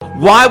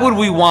Why would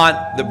we want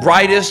the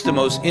brightest, the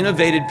most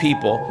innovative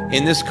people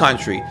in this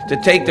country to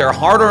take their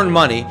hard-earned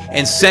money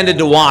and send it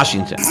to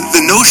Washington?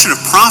 The notion of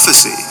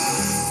prophecy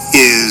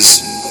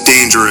is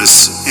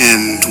dangerous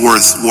and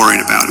worth worrying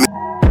about.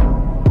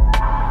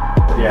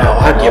 Yeah,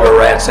 I'd give a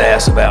rat's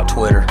ass about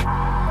Twitter.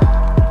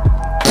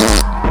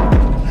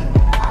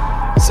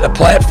 It's a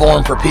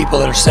platform for people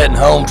that are sitting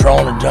home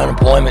drawing an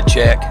unemployment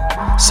check,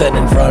 sitting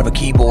in front of a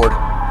keyboard.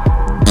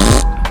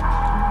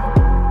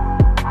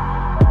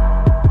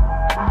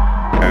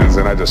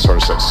 And I just sort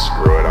of said,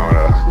 screw it, I'm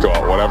going to go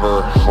out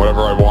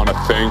whatever I want to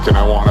think and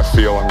I want to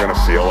feel, I'm going to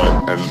feel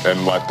it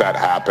and let that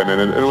happen.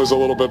 And it was a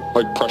little bit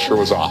like pressure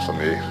was off of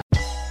me.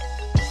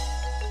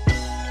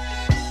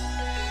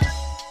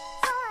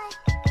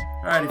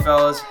 Alrighty,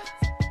 fellas.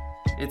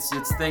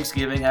 It's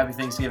Thanksgiving. Happy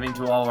Thanksgiving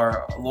to all of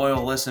our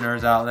loyal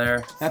listeners out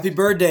there. Happy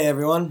birthday,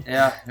 everyone.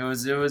 Yeah, it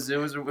was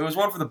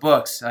one for the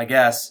books, I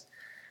guess.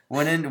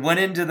 Went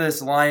into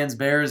this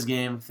Lions-Bears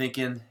game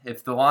thinking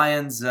if the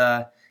Lions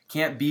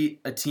can't beat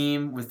a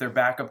team with their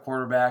backup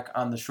quarterback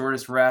on the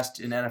shortest rest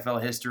in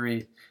NFL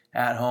history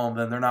at home,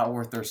 then they're not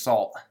worth their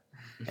salt.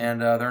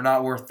 And they're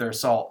not worth their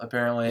salt,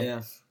 apparently.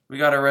 Yeah. We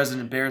got a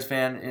resident Bears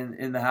fan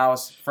in the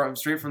house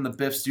straight from the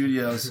Biff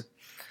Studios.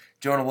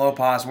 Jonah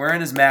Lopez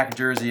wearing his Mac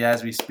jersey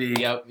as we speak.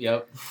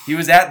 Yep. He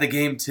was at the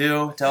game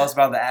too. Tell us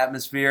about the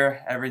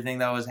atmosphere, everything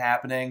that was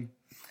happening.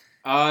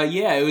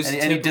 Yeah, it was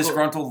any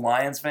disgruntled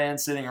Lions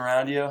fans sitting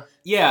around you?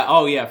 Yeah,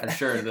 oh yeah, for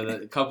sure.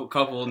 The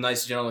couple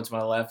nice gentlemen to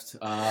my left,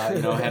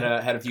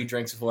 had a few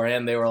drinks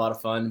beforehand. They were a lot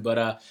of fun,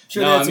 but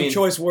sure, they had some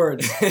choice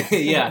words.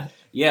 yeah.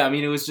 I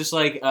mean, it was just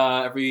like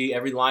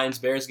every Lions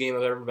Bears game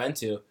I've ever been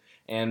to.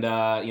 And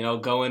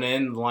going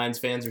in, the Lions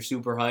fans are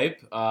super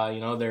hype.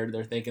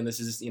 They're thinking this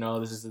is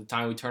the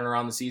time we turn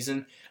around the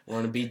season. We're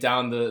going to beat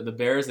down the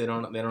Bears. They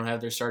don't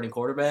have their starting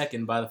quarterback,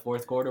 and by the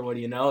fourth quarter, what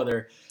do you know?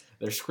 They're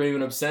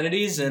screaming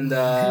obscenities, and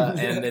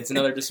it's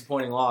another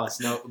disappointing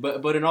loss. No,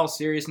 but in all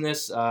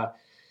seriousness,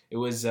 it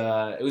was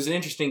an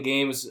interesting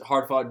game. It was a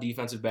hard fought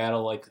defensive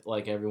battle,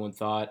 like everyone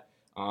thought.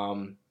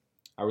 I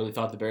really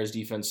thought the Bears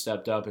defense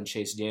stepped up, and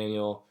Chase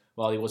Daniel,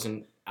 while he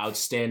wasn't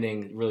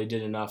outstanding, really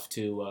did enough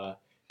to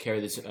carry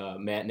this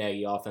Matt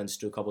Nagy offense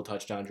to a couple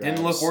touchdown drives.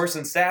 Didn't look worse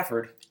than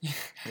Stafford.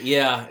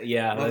 Yeah.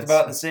 Looked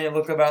about the same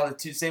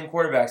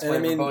quarterbacks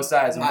playing for both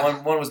sides,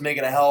 and one was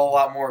making a hell of a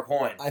lot more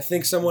coin. I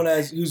think someone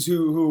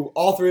who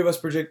all three of us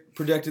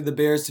projected the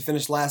Bears to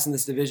finish last in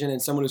this division,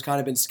 and someone who's kind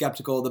of been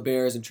skeptical of the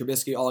Bears and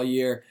Trubisky all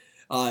year,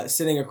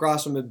 sitting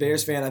across from a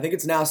Bears fan, I think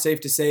it's now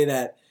safe to say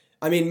that,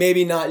 I mean,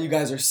 maybe not you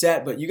guys are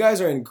set, but you guys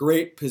are in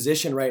great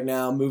position right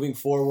now moving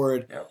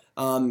forward. Yep.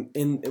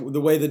 In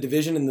the way the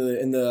division in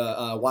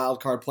the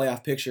wild card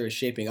playoff picture is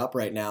shaping up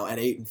right now at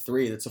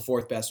 8-3. That's the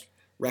fourth best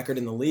record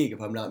in the league,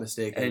 if I'm not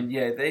mistaken. And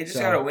yeah, they just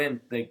got to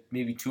win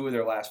maybe 2 of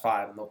their last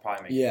 5, and they'll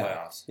probably make the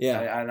playoffs. Yeah,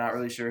 I'm not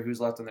really sure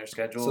who's left on their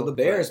schedule. So the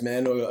Bears,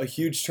 man, a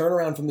huge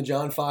turnaround from the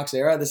John Fox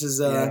era. This is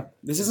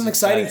an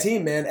exciting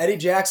team, man. Eddie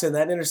Jackson,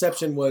 that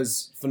interception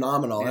was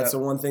phenomenal. That's the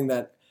one thing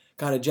that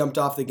kind of jumped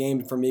off the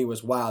game for me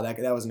was, wow,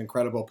 that was an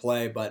incredible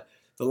play. But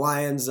the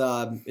Lions,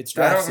 it's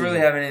draft season. I don't really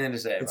have anything to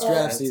say. It's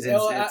draft season.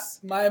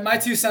 My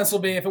 2 cents will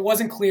be, if it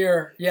wasn't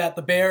clear,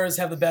 the Bears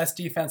have the best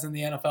defense in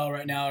the NFL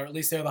right now, or at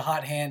least they're the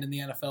hot hand in the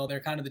NFL. They're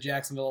kind of the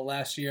Jacksonville of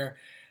last year.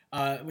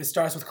 It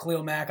starts with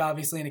Khalil Mack,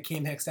 obviously, and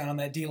Akeem Hicks down on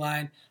that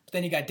D-line. But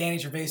then you got Danny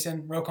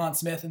Trevathan, Roquan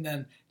Smith, and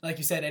then, like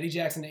you said, Eddie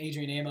Jackson and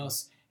Adrian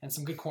Amos. And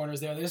some good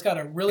corners there. They just got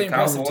a really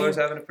impressive team.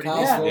 Having a pretty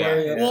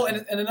good Well,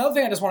 and another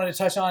thing I just wanted to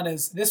touch on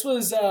is this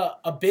was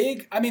a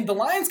big. I mean, the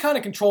Lions kind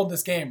of controlled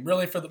this game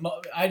really for the.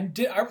 I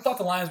thought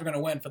the Lions were going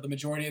to win for the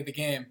majority of the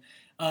game,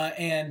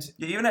 and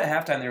even at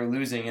halftime they were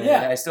losing, and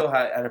I still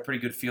had a pretty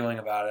good feeling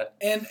about it.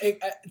 And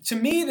to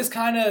me, this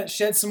kind of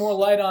sheds some more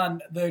light on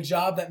the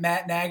job that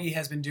Matt Nagy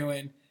has been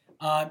doing,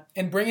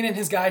 and bringing in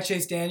his guy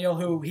Chase Daniel,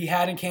 who he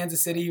had in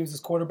Kansas City. He was his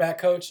quarterback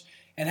coach,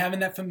 and having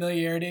that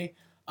familiarity.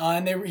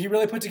 And he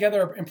really put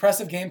together an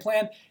impressive game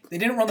plan. They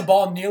didn't run the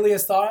ball nearly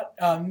as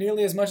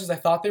much as I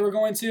thought they were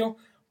going to.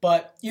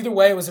 But either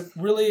way, it was a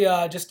really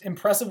just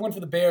impressive win for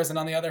the Bears. And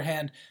on the other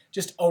hand,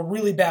 just a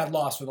really bad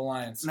loss for the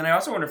Lions. And I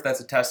also wonder if that's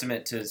a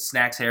testament to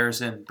Snacks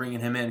Harrison bringing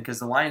him in, because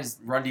the Lions'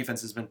 run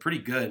defense has been pretty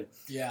good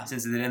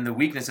since then. And the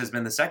weakness has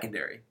been the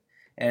secondary.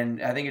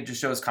 And I think it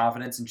just shows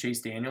confidence in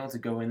Chase Daniel to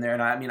go in there.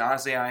 And I mean,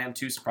 honestly, I am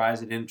too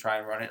surprised they didn't try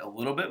and run it a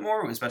little bit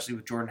more, especially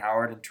with Jordan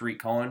Howard and Tariq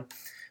Cohen.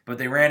 But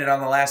they ran it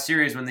on the last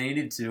series when they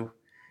needed to.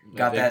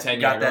 Got that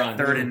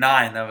 3rd and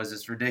 9. That was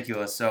just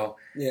ridiculous. So,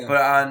 but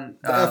on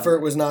the effort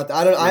was not.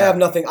 I have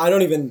nothing. I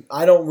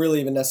don't really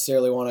even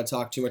necessarily want to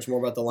talk too much more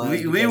about the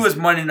Lions. We was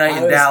Monday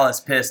night in Dallas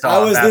pissed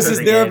off.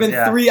 There have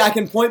been 3. I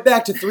can point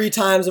back to 3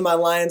 times in my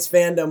Lions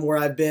fandom where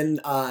I've been.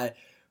 I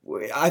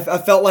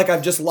felt like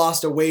I've just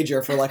lost a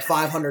wager for like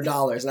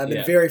 $500, and I've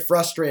been very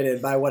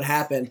frustrated by what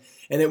happened.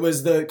 and it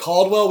was the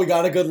Caldwell. We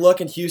got a good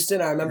look in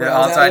Houston. I remember The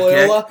I was at onside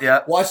kick, Loyola. yeah.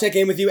 Watched that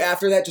game with you.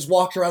 After that, just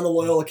walked around the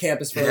Loyola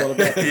campus for a little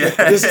bit,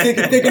 Yeah. just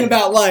thinking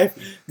about life.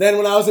 Then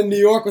when I was in New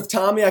York with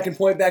Tommy, I can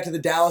point back to the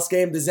Dallas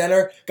game. The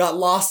Zenner got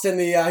lost in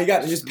the.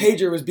 His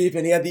pager was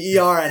beeping. He had the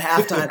ER at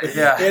halftime.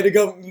 Yeah. He had to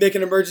go make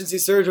an emergency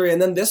surgery.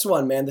 And then this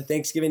one, man, the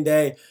Thanksgiving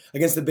Day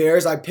against the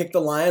Bears. I picked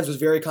the Lions. Was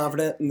very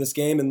confident in this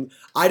game, and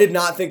I did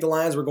not think the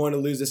Lions were going to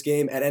lose this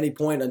game at any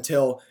point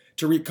until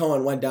Tariq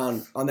Cohen went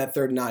down on that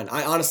 3rd and 9.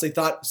 I honestly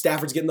thought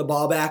Stafford's getting the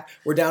ball back.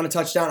 We're down a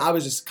touchdown. I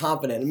was just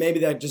confident. And maybe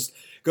that just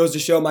goes to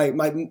show my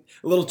a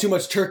little too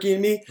much turkey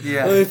in me.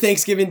 Yeah. A little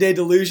Thanksgiving Day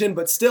delusion.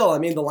 But still, I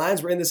mean, the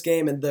Lions were in this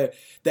game, and the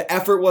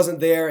effort wasn't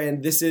there.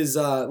 And this is,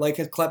 like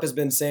Klepp has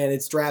been saying,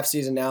 it's draft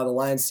season now. The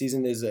Lions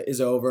season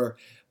is over.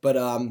 But,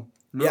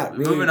 yeah,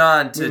 really, moving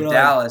on to moving on.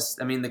 Dallas.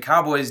 I mean, the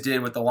Cowboys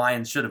did what the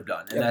Lions should have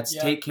done, and that's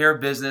Yeah. take care of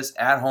business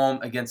at home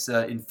against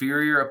an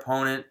inferior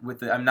opponent.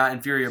 I'm not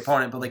inferior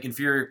opponent, but like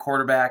inferior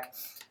quarterback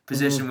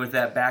position with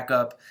that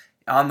backup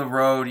on the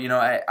road. You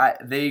know,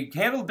 they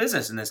handled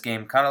business in this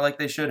game, kind of like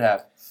they should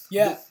have.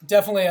 Yeah,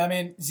 definitely. I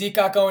mean, Zeke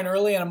got going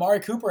early, and Amari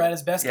Cooper had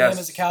his best Yes. game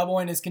as a Cowboy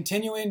and is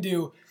continuing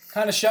to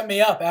kind of shut me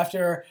up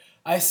after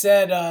I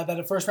said that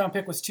a first-round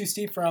pick was too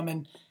steep for him.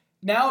 And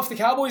now if the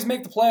Cowboys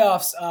make the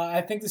playoffs,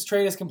 I think this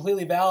trade is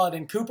completely valid.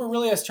 And Cooper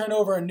really has turned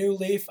over a new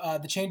leaf.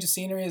 The change of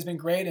scenery has been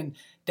great, and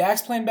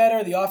Dak's playing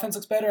better, the offense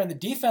looks better, and the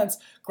defense,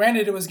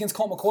 granted it was against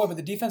Colt McCoy, but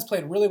the defense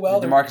played really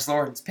well. DeMarcus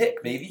Lawrence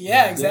pick, baby.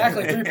 Yeah,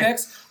 exactly. 3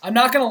 picks. I'm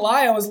not going to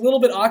lie, I was a little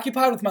bit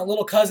occupied with my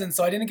little cousin,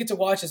 so I didn't get to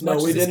watch as much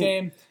as this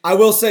game. I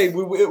will say it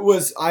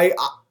was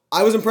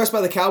I was impressed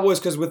by the Cowboys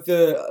because with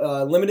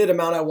the limited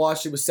amount I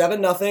watched, it was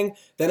 7-0,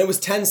 then it was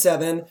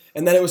 10-7,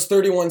 and then it was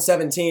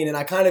 31-17, and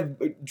I kind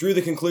of drew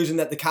the conclusion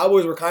that the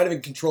Cowboys were kind of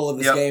in control of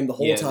this game the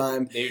whole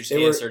time. They just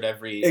answered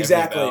every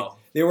bell.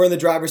 They were in the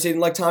driver's seat, and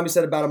like Tommy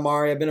said about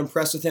Amari, I've been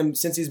impressed with him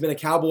since he's been a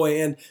Cowboy.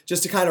 And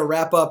just to kind of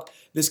wrap up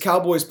this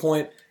Cowboys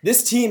point,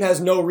 this team has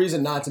no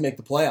reason not to make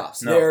the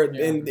playoffs. No. They're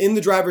in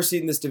the driver's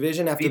seat in this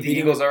division after Beat the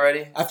Eagles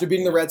already. After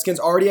beating the Redskins,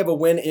 already have a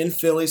win in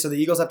Philly, so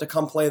the Eagles have to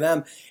come play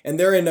them, and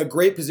they're in a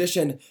great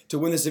position to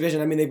win this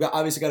division. I mean, they've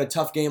obviously got a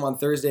tough game on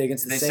Thursday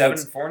against the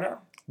Saints. 7-4 now?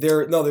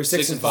 They're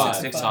 6-5.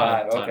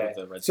 6-5.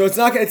 Okay. So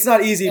it's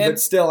not easy, but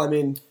still, I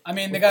mean,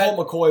 they got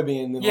Colt McCoy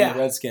being the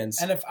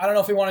Redskins. And I don't know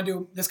if we want to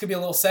do this, could be a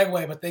little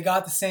segue, but they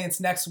got the Saints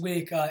next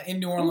week in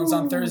New Orleans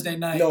on Thursday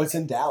night. No, it's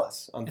in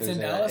Dallas on Thursday. It's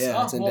in Dallas.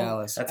 Yeah, it's in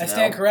Dallas. I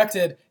stand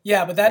corrected.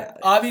 Yeah, but that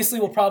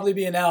obviously will probably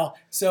be an L.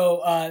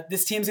 So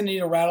this team's going to need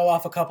to rattle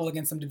off a couple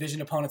against some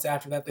division opponents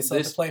after that. They still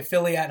have to play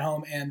Philly at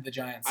home and the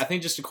Giants. I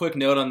think just a quick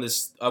note on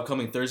this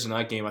upcoming Thursday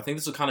night game. I think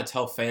this will kind of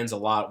tell fans a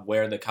lot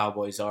where the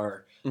Cowboys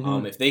are.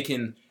 If they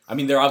can, I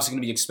mean, they're obviously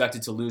going to be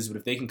expected to lose, but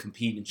if they can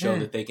compete and show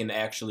that they can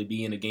actually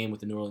be in a game with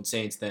the New Orleans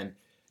Saints, then,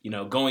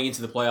 going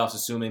into the playoffs,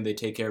 assuming they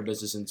take care of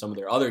business in some of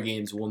their other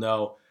games, we'll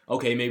know,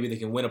 okay, maybe they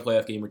can win a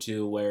playoff game or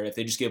two, where if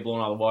they just get blown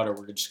out of the water,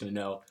 we're just going to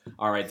know,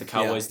 all right, the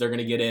Cowboys, they're going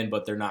to get in,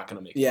 but they're not going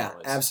to make the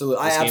playoffs.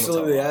 Absolutely.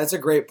 Absolutely. That's a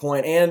great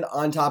point. And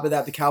on top of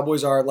that, the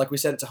Cowboys are, like we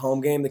said, it's a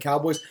home game. The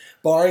Cowboys,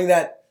 barring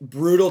that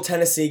brutal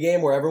Tennessee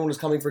game where everyone was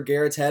coming for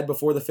Garrett's head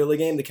before the Philly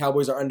game, the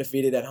Cowboys are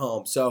undefeated at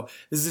home. So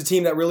this is a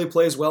team that really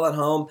plays well at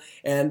home,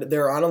 and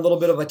they're on a little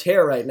bit of a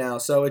tear right now.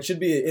 So it should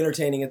be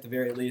entertaining at the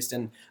very least,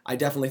 and I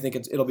definitely think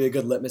it'll be a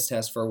good litmus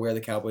test for where the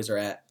Cowboys are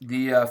at.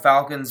 The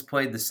Falcons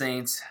played the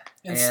Saints,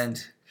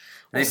 and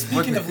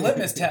speaking of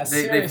litmus tests,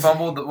 they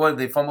fumbled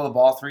the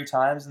ball 3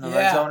 times in the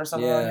red zone or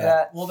something like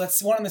that. Well,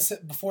 that's one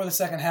before the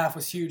second half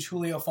was huge.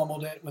 Julio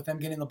fumbled it with them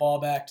getting the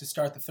ball back to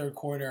start the third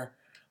quarter.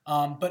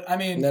 But I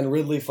mean, and then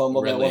Ridley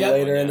fumbled that one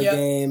later in the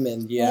game,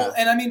 and Well,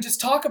 and I mean, just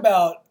talk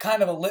about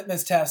kind of a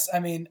litmus test. I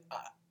mean,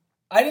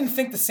 I didn't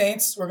think the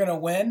Saints were going to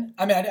win.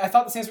 I mean, I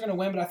thought the Saints were going to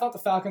win, but I thought the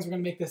Falcons were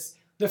going to make this.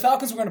 The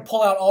Falcons were going to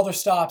pull out all their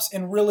stops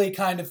and really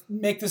kind of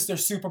make this their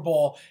Super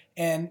Bowl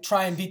and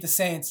try and beat the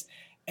Saints.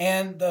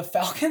 And the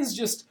Falcons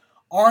just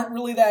aren't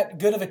really that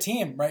good of a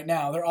team right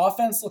now. Their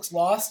offense looks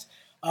lost.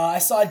 I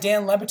saw a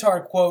Dan Le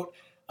Batard quote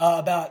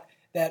about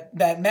that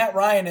Matt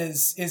Ryan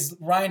is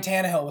Ryan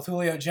Tannehill with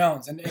Julio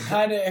Jones, and it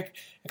kind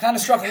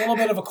of struck a little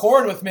bit of a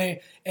chord with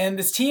me. And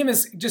this team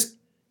is just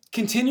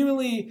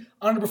continually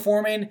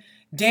underperforming.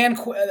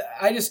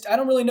 I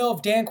don't really know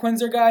if Dan Quinn's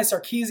their guy,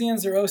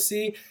 Sarkisian's their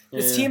OC.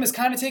 This team has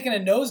kind of taken a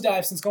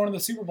nosedive since going to the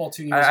Super Bowl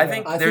 2 years ago. I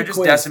think they're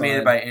just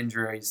decimated by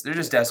injuries. They're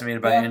just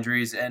decimated by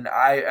injuries, and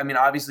I mean,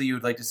 obviously you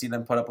would like to see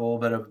them put up a little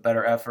bit of a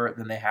better effort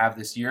than they have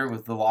this year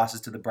with the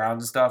losses to the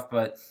Browns and stuff,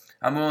 but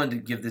I'm willing to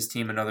give this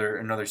team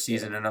another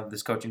season and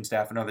this coaching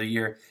staff another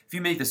year. If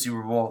you make the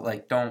Super Bowl,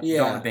 don't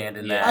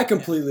abandon that. I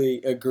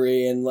completely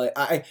agree, and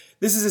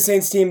this is a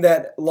Saints team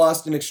that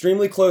lost an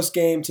extremely close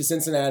game to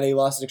Cincinnati,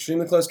 lost an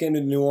extremely close game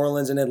to New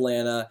Orleans and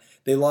Atlanta.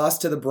 They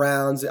lost to the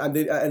Browns, and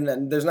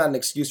there's not an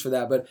excuse for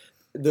that, but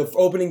The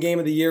opening game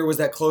of the year was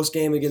that close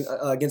game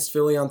against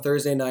Philly on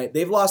Thursday night.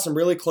 They've lost some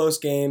really close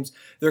games.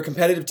 They're a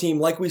competitive team.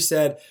 Like we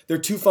said, they're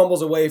 2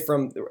 fumbles away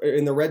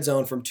in the red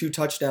zone from 2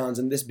 touchdowns,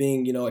 and this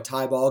being, a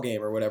tie ball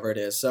game or whatever it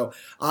is. So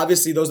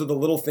obviously those are the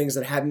little things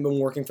that haven't been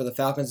working for the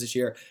Falcons this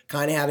year,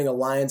 kind of having a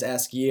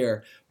Lions-esque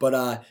year.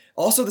 But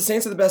also the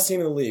Saints are the best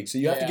team in the league, so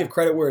you have to give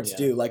credit where it's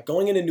due. Like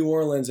going into New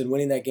Orleans and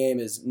winning that game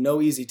is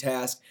no easy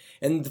task.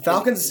 And the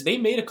Falcons, they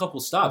made a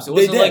couple stops. It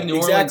wasn't like New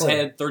Orleans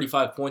had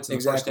 35 points in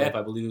the first half.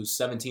 I believe it was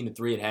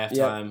 17-3 at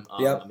halftime.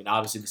 Yep. I mean,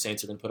 obviously the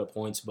Saints are going to put up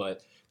points,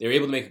 but they were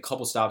able to make a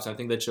couple stops. And I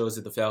think that shows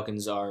that the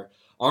Falcons aren't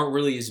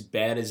really as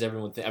bad as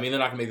everyone thinks. I mean, they're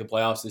not going to make the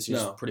playoffs this year.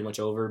 It's pretty much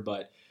over,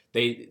 but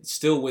they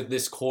still, with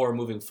this core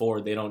moving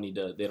forward, they don't need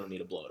to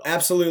blow it off.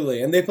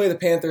 Absolutely, and they play the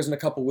Panthers in a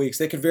couple weeks.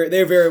 They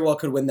very well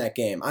could win that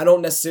game. I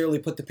don't necessarily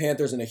put the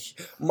Panthers in a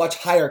much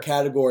higher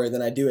category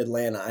than I do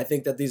Atlanta. I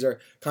think that these are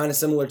kind of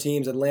similar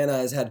teams. Atlanta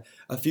has had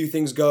a few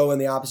things go in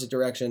the opposite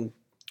direction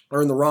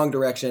or in the wrong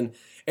direction,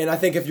 and I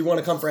think if you want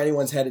to come for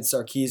anyone's head, it's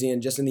Sarkisian,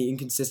 just in the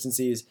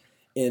inconsistencies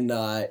in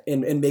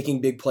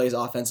making big plays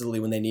offensively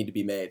when they need to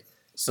be made.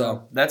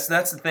 So that's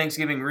the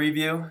Thanksgiving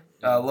review.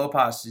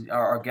 Lopas,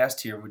 our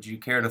guest here, would you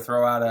care to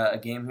throw out a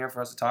game here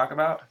for us to talk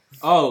about?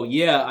 Oh,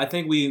 yeah. I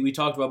think we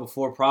talked about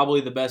before,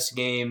 probably the best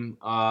game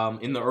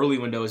in the early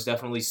window is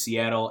definitely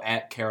Seattle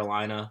at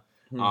Carolina.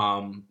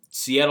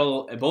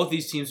 Seattle, both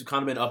these teams have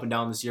kind of been up and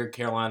down this year.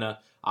 Carolina,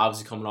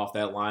 obviously coming off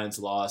that Lions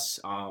loss.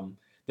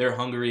 They're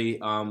hungry.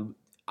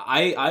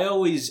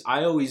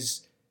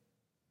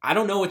 I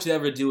don't know what to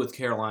ever do with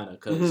Carolina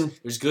because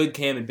there's good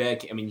Cam and bad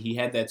Cam. I mean, he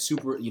had that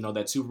Super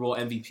Bowl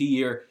MVP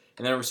year,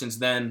 and then ever since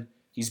then,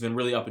 he's been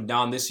really up and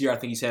down. This year, I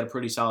think he's had a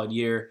pretty solid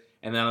year.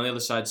 And then on the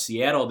other side,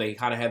 Seattle, they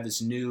kind of have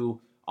this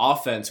new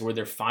offense where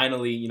they're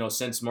finally,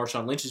 since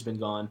Marshawn Lynch has been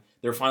gone,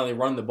 they're finally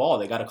running the ball.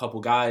 They got a couple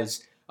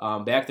guys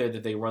back there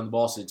that they run the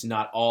ball, so it's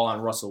not all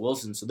on Russell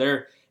Wilson. So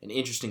they're an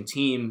interesting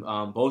team.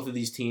 Both of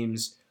these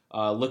teams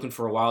looking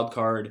for a wild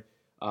card.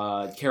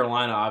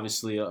 Carolina,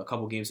 obviously, a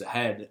couple games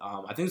ahead.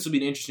 I think this will be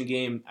an interesting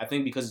game. I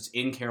think because it's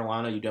in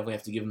Carolina, you definitely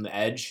have to give them the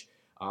edge.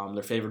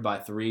 They're favored by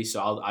 3,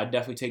 so I'd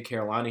definitely take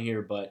Carolina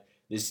here, but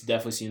this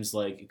definitely seems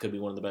like it could be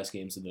one of the best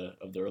games of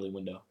the early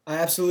window. I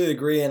absolutely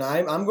agree, and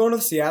I'm going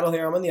with Seattle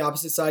here. I'm on the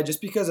opposite side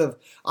just because of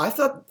I've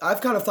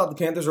kind of thought the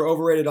Panthers were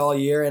overrated all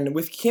year, and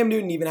with Cam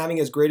Newton even having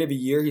as great of a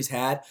year he's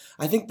had,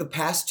 I think the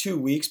past 2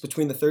 weeks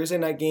between the Thursday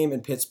night game in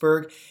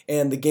Pittsburgh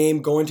and the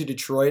game going to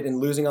Detroit and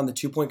losing on the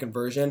 2-point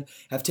conversion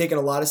have taken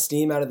a lot of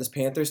steam out of this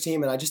Panthers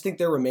team, and I just think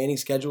their remaining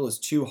schedule is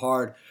too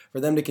hard for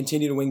them to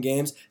continue to win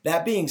games.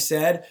 That being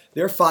said,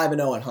 they're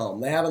 5-0 at home.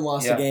 They haven't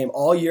lost a game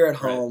all year at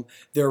home. Right.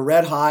 They're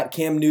red hot.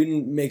 Cam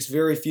Newton makes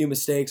very few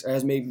mistakes, or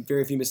has made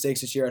very few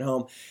mistakes this year at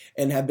home,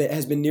 and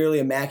has been nearly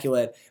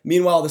immaculate.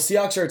 Meanwhile, the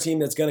Seahawks are a team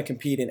that's going to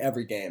compete in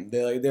every game.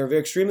 They're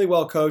extremely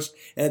well coached,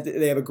 and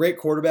they have a great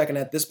quarterback. And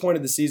at this point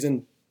of the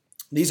season,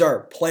 these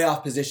are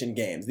playoff position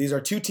games. These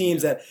are 2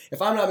 teams that,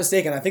 if I'm not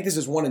mistaken, I think this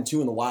is 1 and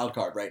 2 in the wild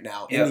card right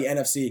now in the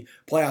NFC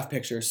playoff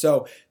picture.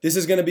 So this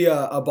is going to be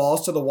a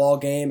balls to the wall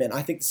game, and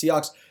I think the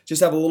Seahawks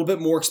just have a little bit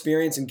more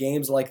experience in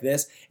games like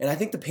this. And I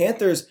think the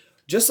Panthers,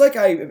 just like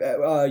our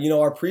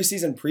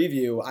preseason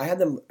preview, I had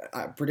them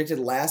predicted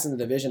last in the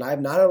division. I have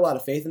not had a lot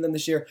of faith in them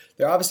this year.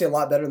 They're obviously a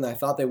lot better than I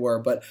thought they were,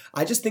 but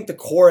I just think the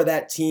core of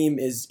that team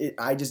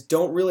I just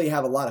don't really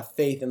have a lot of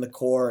faith in the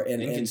core.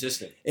 And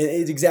inconsistent.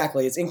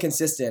 Exactly. It's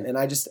inconsistent, and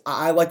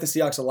I like the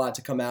Seahawks a lot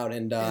to come out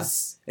and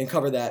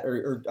cover that,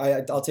 or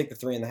I'll take the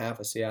 3.5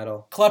 of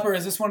Seattle. Klepper,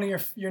 is this one of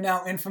your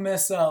now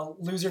infamous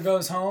loser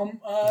goes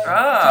home?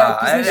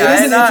 I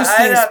had not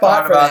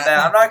thought about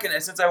that. I'm not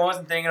gonna, since I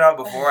wasn't thinking about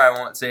it before, I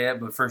won't say it,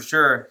 but for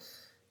sure,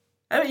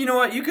 I mean, you know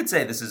what? You could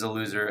say this is a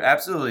loser.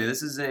 Absolutely,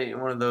 this is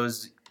one of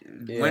those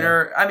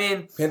winner. I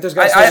mean, Panthers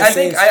I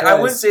think I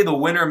wouldn't say the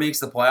winner makes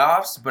the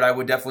playoffs, but I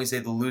would definitely say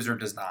the loser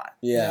does not.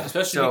 Yeah,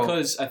 especially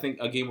because I think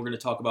a game we're going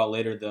to talk about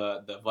later,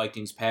 the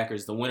Vikings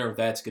Packers. The winner of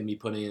that's going to be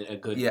put in a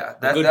good position.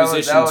 That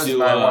was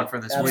my one for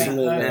this week.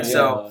 Absolutely. And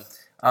so,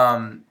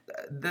 I'm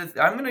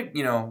going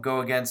to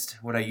go against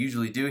what I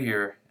usually do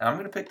here. I'm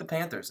going to pick the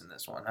Panthers in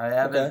this one. I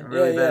haven't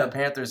really been a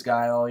Panthers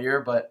guy all year,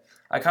 but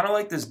I kind of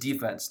like this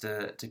defense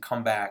to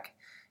come back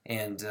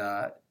and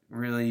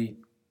really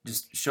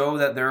just show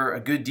that they're a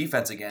good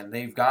defense again.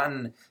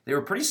 They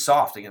were pretty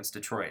soft against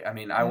Detroit. I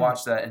mean, I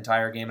watched that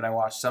entire game, and I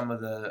watched some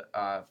of the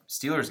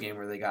Steelers game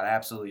where they got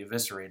absolutely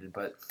eviscerated,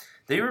 but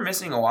they were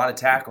missing a lot of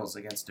tackles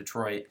against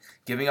Detroit,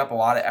 giving up a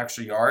lot of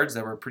extra yards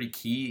that were pretty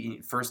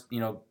key. First,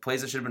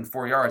 plays that should have been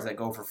 4 yards that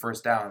go for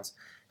first downs.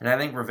 And I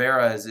think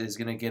Rivera is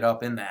going to get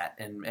up in that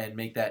and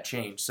make that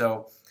change.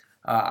 So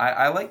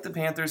I like the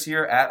Panthers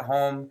here at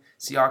home.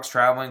 Seahawks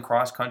traveling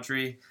cross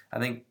country. I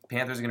think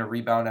Panthers are going to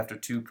rebound after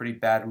 2 pretty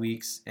bad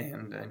weeks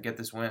and get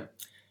this win.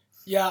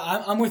 Yeah,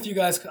 I'm with you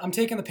guys. I'm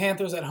taking the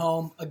Panthers at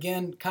home.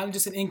 Again, kind of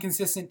just an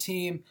inconsistent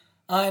team.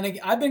 And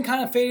I've been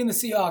kind of fading the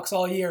Seahawks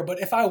all year, but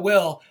if I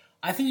will,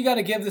 I think you got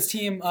to give this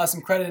team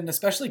some credit, and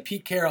especially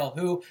Pete Carroll,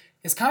 who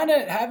is kind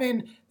of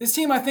having – this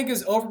team I think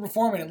is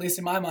overperforming, at least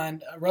in my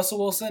mind. Russell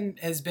Wilson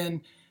has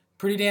been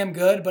pretty damn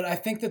good, but I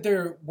think that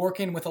they're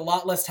working with a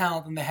lot less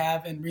talent than they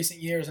have in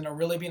recent years and are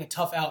really being a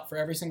tough out for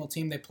every single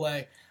team they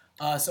play.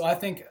 So I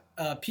think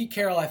Pete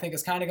Carroll,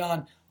 has kind of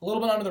gone a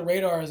little bit under the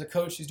radar as a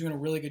coach. He's doing a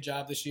really good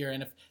job this year.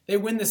 And if they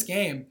win this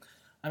game,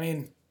 I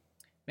mean,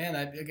 man,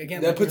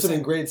 that puts them in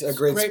a great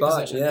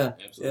spot. Position. Yeah,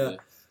 Absolutely.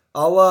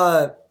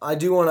 yeah. I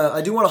do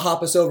want to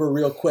hop us over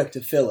real quick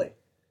to Philly.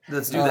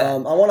 Let's do that. I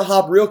want to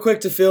hop real quick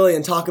to Philly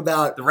and talk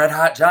about The Red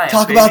Hot Giants.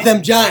 Talk baby. about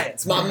them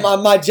Giants.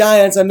 My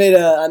Giants. I made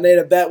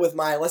a bet with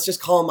let's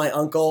just call him my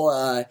uncle.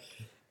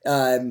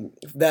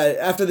 That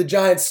after the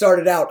Giants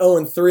started out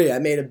 0-3, I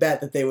made a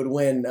bet that they would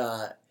win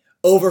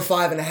over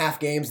 5.5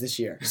 games this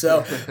year.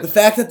 So the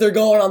fact that they're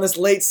going on this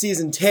late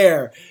season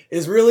tear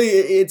is really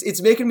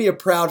it's making me a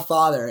proud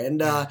father.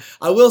 And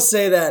I will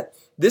say that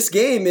this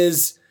game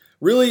is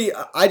really,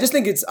 I just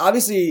think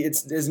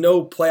there's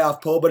no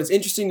playoff poll, but it's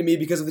interesting to me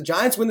because if the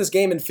Giants win this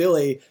game in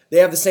Philly, they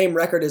have the same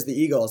record as the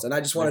Eagles, and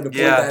I just wanted to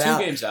point that out.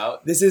 2 games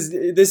out. This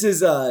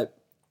is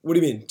what do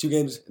you mean? 2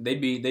 games?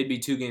 They'd be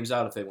 2 games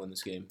out if they win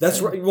this game.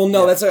 That's right. Well,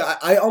 no, that's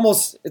I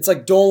almost. It's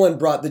like Dolan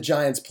brought the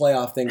Giants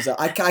playoff things up.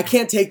 I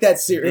can't take that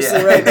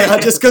seriously right now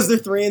just because they're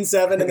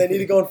 3-7 and they need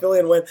to go in Philly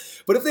and win.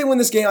 But if they win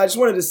this game, I just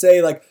wanted to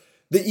say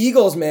the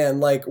Eagles,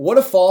 man, what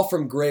a fall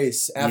from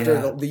grace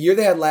after the year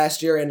they had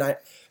last year, and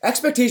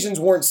expectations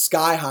weren't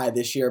sky high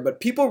this year, but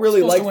people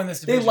really liked them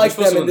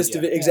in this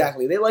division.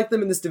 Exactly. They liked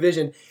them in this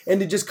division. And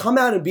to just come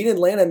out and beat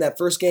Atlanta in that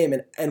first game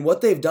and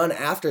what they've done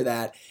after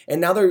that. And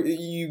now they're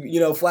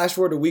flash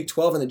forward to week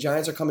 12 and the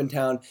Giants are coming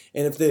down.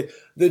 And if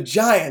the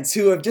Giants,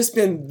 who have just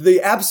been the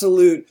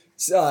absolute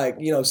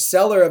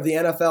seller of the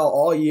NFL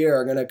all year,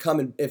 are going to come,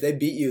 and if they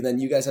beat you, then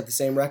you guys have the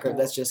same record.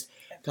 That's just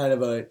kind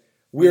of a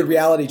weird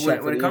reality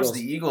check. When it comes to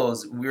the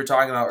Eagles, we were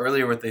talking about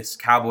earlier with this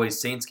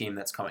Cowboys-Saints game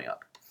that's coming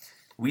up.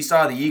 We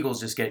saw the Eagles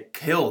just get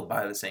killed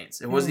by the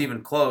Saints. It wasn't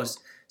even close.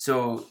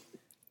 So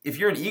if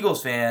you're an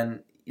Eagles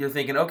fan, you're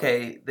thinking,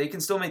 okay, they can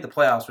still make the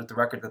playoffs with the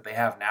record that they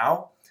have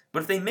now.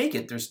 But if they make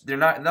it,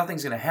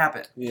 nothing's going to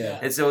happen. Yeah.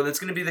 And so that's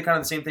going to be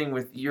the same thing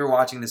with you're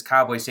watching this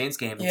Cowboys-Saints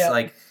game. It's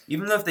like,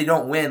 even though if they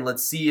don't win,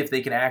 let's see if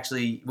they can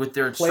actually, with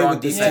their strong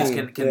defense,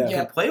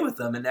 can play with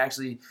them and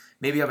actually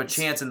maybe have a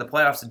chance in the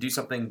playoffs to do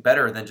something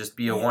better than just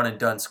be a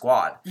one-and-done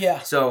squad. Yeah.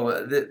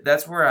 So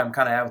that's where I'm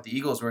kind of at with the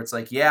Eagles, where it's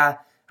like,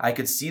 I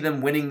could see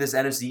them winning this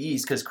NFC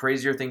East because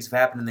crazier things have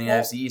happened in the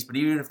NFC East. But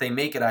even if they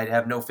make it, I'd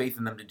have no faith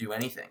in them to do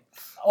anything.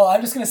 Well,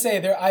 I'm just going to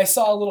say I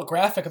saw a little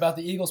graphic about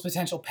the Eagles'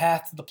 potential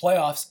path to the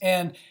playoffs,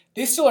 and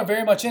they still are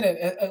very much in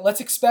it.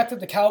 Let's expect that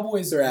the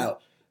Cowboys are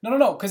out.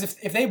 No, because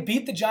if they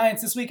beat the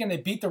Giants this week and they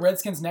beat the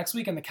Redskins next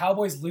week and the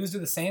Cowboys lose to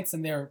the Saints,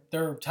 then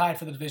they're tied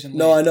for the division lead.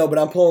 No, I know, but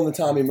I'm pulling the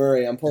Tommy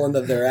Murray. I'm pulling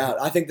that they're out.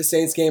 I think the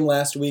Saints game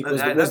last week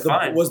was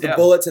the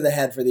bullet to the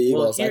head for the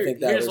Eagles. Well, I think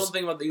here's one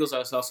thing about the Eagles.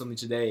 I saw something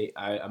today.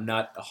 I'm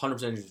not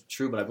 100%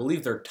 true, but I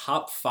believe their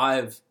top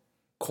 5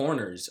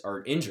 corners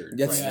are injured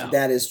right now.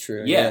 That is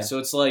true. Yeah, so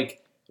it's like,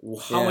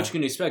 how much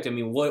can you expect? I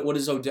mean, what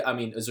is Odell? I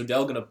mean, is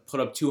Odell going to put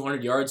up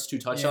 200 yards, 2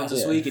 touchdowns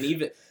this week? And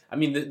even, I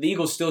mean, the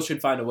Eagles still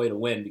should find a way to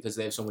win because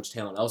they have so much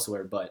talent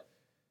elsewhere. But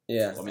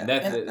I mean,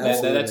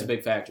 that's a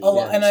big factor.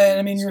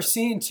 I mean, you're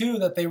seeing too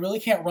that they really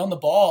can't run the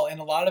ball,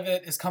 and a lot of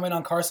it is coming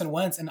on Carson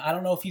Wentz. And I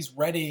don't know if he's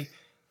ready.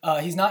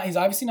 He's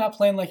obviously not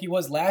playing like he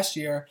was last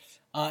year.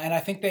 And I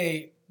think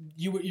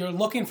you're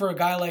looking for a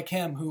guy like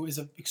him who is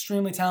an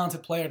extremely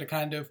talented player to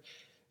kind of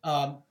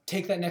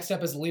take that next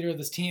step as a leader of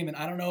this team, and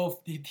I don't know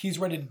if he's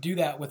ready to do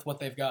that with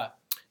what they've got.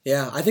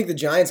 Yeah, I think the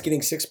Giants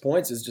getting 6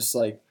 points is just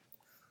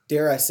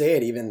dare I say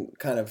it, even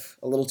kind of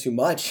a little too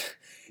much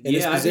in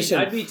this position.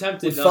 I'd be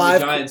tempted on the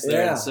Giants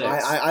there at 6.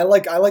 I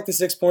like the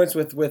 6 points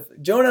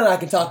with Jonah and I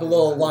can talk a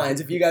little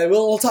lines if you guys.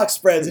 We'll talk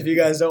spreads if you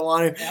guys don't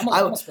want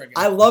to.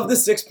 I love the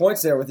 6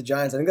 points there with the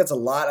Giants. I think that's a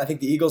lot. I think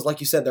the Eagles,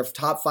 like you said, their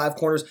top 5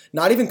 corners,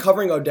 not even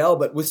covering Odell,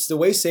 but with the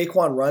way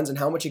Saquon runs and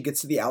how much it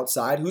gets to the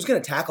outside, who's going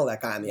to tackle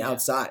that guy on the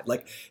outside?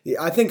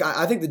 I think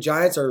the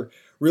Giants are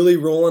really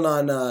rolling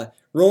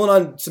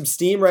on some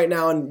steam right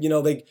now, and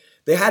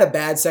They had a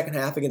bad second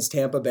half against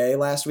Tampa Bay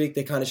last week.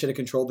 They kind of should have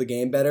controlled the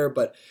game better.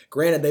 But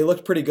granted, they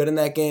looked pretty good in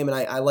that game, and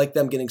I like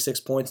them getting 6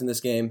 points in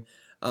this game.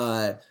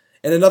 And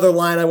another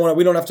line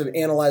we don't have to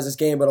analyze this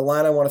game, but a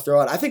line I want to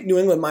throw out. I think New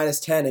England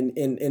 -10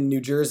 in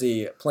New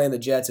Jersey playing the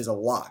Jets is a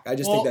lock. I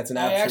just think that's an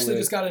absolute. I actually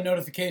just got a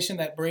notification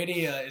that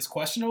Brady is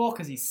questionable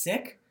because he's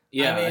sick.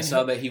 Yeah, I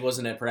saw that he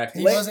wasn't at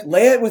practice.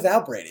 Lay it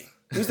without Brady.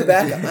 Who's the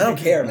backup? I don't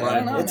care, man. I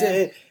don't know,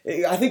 man.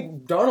 I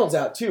think Darnold's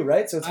out too,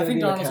 right? So it's going to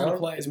be Darnold's McCown. going to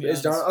play.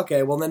 Is Darnold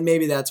okay? Well, then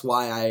maybe that's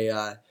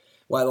why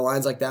why the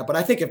line's like that. But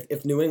I think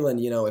if New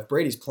England, if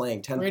Brady's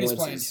playing 10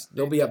 points,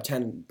 they'll be up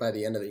 10 by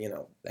the end of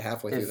the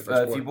halfway through the first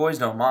quarter. If you boys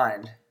don't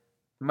mind,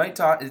 might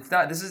talk. It's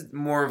not. This is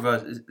more of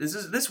a.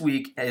 This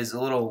week is a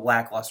little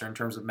lackluster in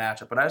terms of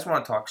matchup, but I just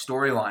want to talk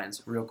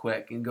storylines real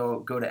quick and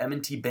go to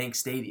M&T Bank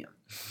Stadium,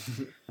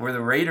 where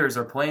the Raiders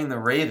are playing the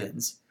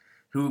Ravens,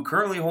 who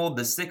currently hold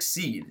the 6th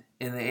seed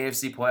in the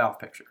AFC playoff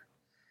picture.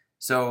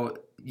 So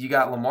you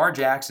got Lamar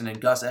Jackson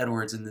and Gus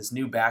Edwards in this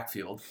new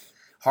backfield.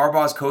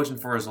 Harbaugh's coaching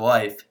for his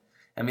life,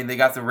 I mean, they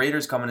got the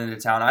Raiders coming into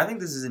town. I think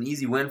this is an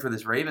easy win for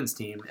this Ravens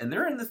team, and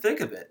they're in the thick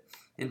of it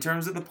in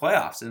terms of the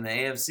playoffs in the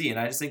AFC. And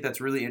I just think that's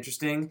really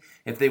interesting.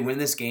 If they win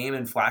this game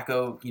and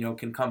Flacco,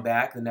 can come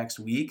back the next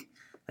week,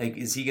 like,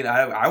 is he gonna?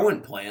 I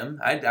wouldn't play him.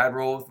 I'd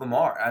roll with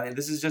Lamar. I mean,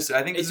 this is just.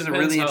 I think this is a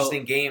really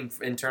interesting game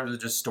in terms of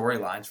just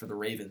storylines for the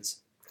Ravens.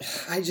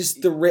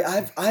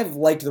 I've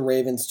liked the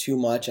Ravens too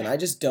much, and I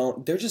just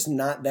don't. They're just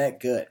not that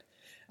good.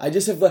 I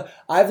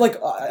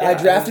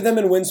drafted them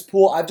in Wynn's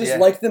pool. I've just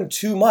liked them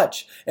too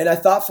much, and I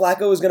thought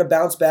Flacco was going to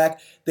bounce back.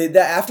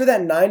 After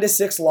that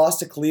 9-6 loss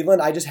to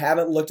Cleveland, I just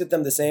haven't looked at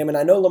them the same. And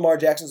I know Lamar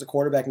Jackson's a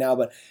quarterback now,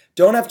 but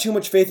don't have too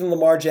much faith in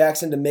Lamar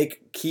Jackson to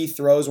make key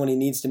throws when he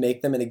needs to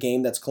make them in a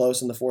game that's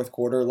close in the fourth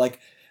quarter, like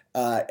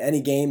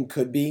any game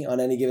could be on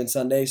any given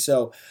Sunday.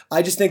 So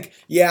I just think,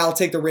 I'll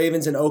take the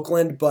Ravens in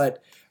Oakland,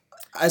 but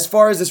as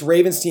far as this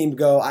Ravens team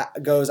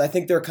goes, I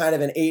think they're kind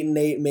of an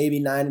 8-8, maybe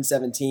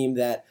 9-7 team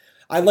that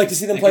I'd like to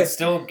see them play.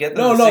 Still get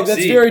them. No,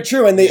 that's very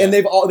true, and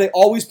they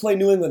always play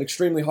New England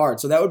extremely hard.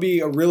 So that would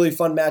be a really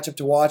fun matchup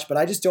to watch. But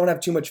I just don't have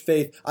too much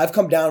faith. I've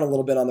come down a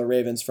little bit on the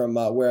Ravens from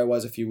where I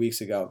was a few weeks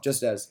ago.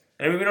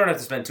 I mean, we don't have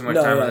to spend too much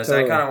time on this.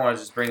 Totally. I kind of want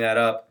to just bring that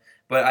up,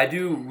 but I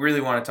do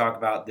really want to talk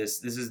about this.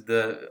 This is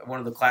one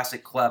of the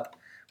classic Klepp.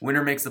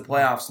 Winner makes the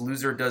playoffs,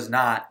 loser does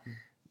not.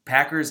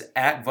 Packers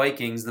at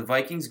Vikings. The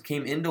Vikings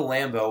came into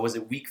Lambeau. Was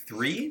it week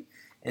 3?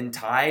 And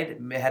had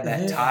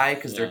that tie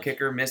because their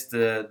kicker missed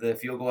the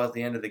field goal at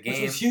the end of the game.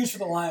 Which was huge for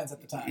the Lions at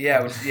the time.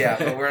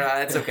 But we're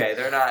not. It's okay.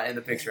 They're not in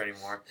the picture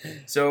anymore.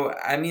 So,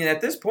 I mean, at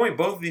this point,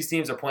 both of these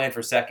teams are playing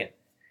for second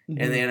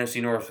in the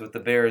NFC North with the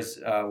Bears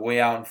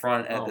way out in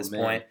front at this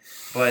point.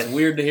 But it's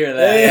weird to hear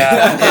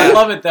that. I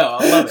love it, though.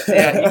 I love it.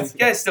 Yeah, you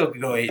guys still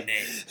could go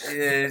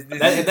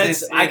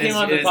 8-8. I came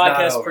on the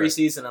podcast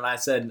preseason, and I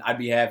said I'd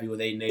be happy with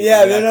 8-8.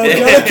 Yeah,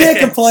 I can't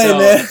complain,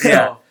 man.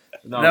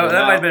 That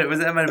might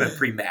have been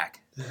pre-Mac.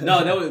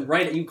 No, that was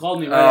right. You called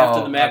me right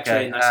after the Mac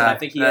trade, and I said I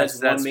think he has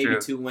one, maybe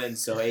true. 2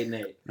 wins, so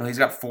 8-8. No, he's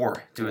got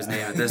 4 to his name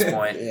at this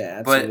point.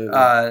 Yeah, absolutely.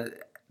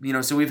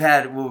 But so we've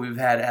had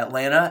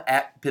Atlanta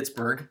at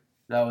Pittsburgh.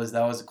 That was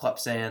a Klepp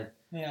saying.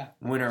 Yeah.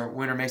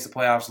 Winner makes the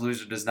playoffs,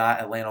 loser does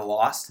not. Atlanta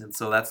lost, and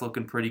so that's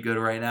looking pretty good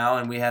right now.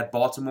 And we had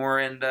Baltimore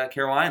and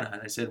Carolina,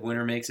 and I said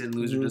winner makes it,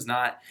 loser does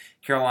not.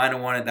 Carolina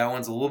won it. That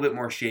one's a little bit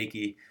more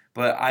shaky.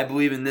 But I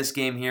believe in this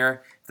game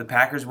here, if the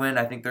Packers win,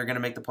 I think they're going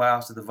to make the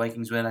playoffs. If the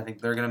Vikings win, I think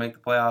they're going to make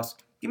the playoffs.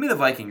 Give me the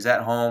Vikings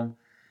at home.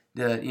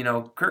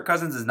 Kirk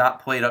Cousins has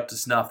not played up to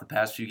snuff the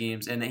past few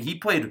games, and he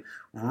played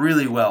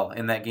really well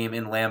in that game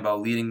in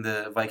Lambeau, leading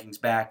the Vikings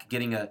back,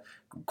 getting a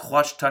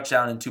clutch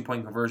touchdown and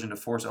 2-point conversion to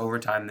force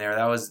overtime there.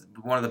 That was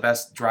one of the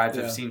best drives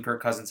I've seen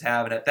Kirk Cousins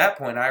have. And at that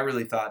point, I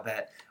really thought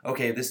that,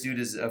 okay, this dude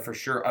is a for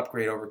sure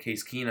upgrade over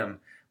Case Keenum.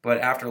 But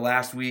after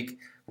last week,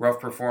 rough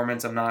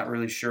performance, I'm not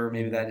really sure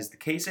maybe that is the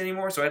case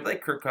anymore. So I'd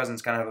like Kirk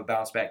Cousins kind of have a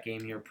bounce-back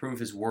game here, prove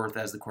his worth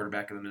as the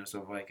quarterback of the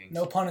Minnesota Vikings.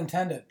 No pun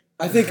intended.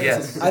 I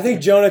think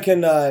Jonah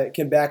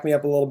can back me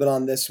up a little bit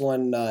on this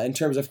one in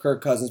terms of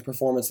Kirk Cousins'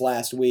 performance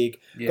last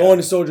week. Yeah. Going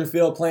to Soldier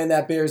Field, playing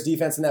that Bears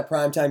defense in that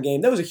primetime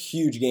game, that was a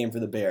huge game for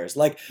the Bears.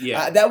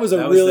 That was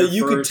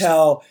you could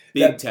tell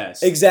big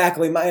test.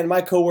 Exactly.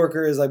 My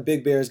coworker is a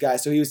big Bears guy,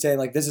 so he was saying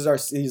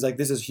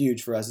this is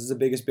huge for us. This is the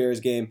biggest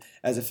Bears game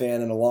as a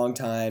fan in a long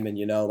time, and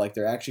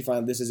they're actually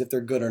finding this is if they're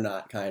good or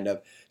not kind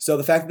of. So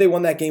the fact that they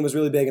won that game was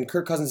really big, and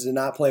Kirk Cousins did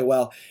not play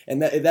well,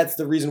 and that's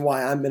the reason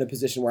why I'm in a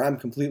position where I'm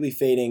completely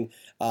fading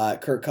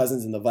Kirk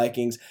Cousins and the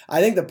Vikings. I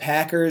think the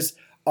Packers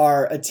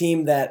are a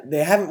team that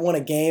they haven't won a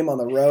game on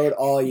the road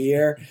all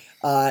year,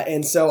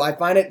 and so I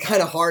find it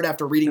kind of hard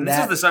after reading this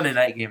that. This is the Sunday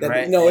night game,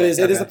 right? No, it is.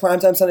 Okay. It is the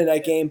primetime Sunday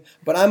night game,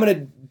 but I'm going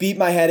to beat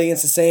my head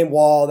against the same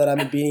wall that I've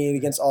been beating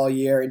against all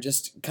year and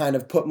just kind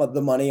of put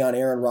the money on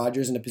Aaron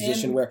Rodgers in a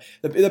position where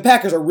the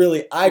Packers are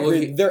really, I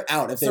agree, they're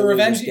out if they win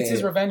this game. It's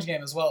his revenge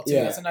game as well, too.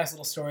 Yeah. That's a nice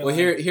little story. Well,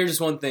 here's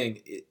just one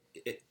thing.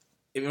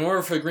 In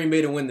order for Green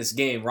Bay to win this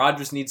game,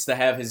 Rodgers needs to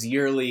have his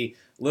yearly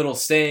little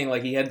saying,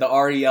 like he had the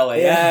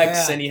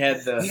RELAX and he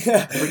had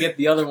the I forget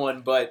the other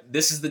one, but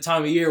this is the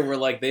time of year where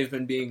they've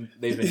been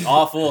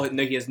awful and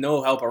he has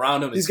no help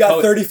around him. He's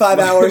got 35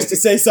 hours to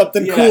say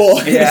something cool.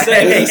 He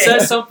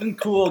says something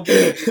cool.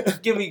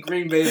 Give me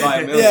Green Bay by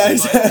a million. Yeah,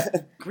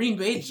 exactly. Green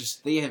Bay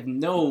they have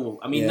no.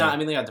 They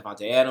got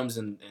Devontae Adams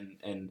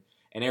and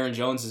Aaron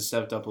Jones has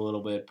stepped up a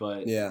little bit,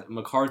 but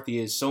McCarthy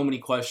has so many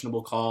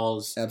questionable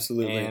calls.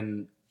 Absolutely.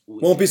 And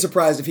won't be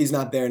surprised if he's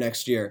not there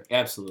next year.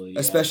 Absolutely.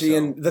 Especially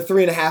in the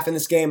 3.5 in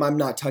this game, I'm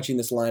not touching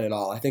this line at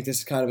all. I think this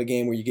is kind of a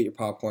game where you get your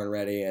popcorn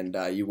ready and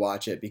you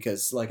watch it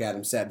because, like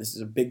Adam said, this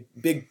is a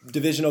big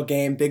divisional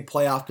game, big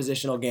playoff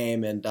positional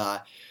game, and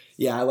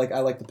I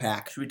like the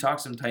Pack. Should we talk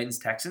some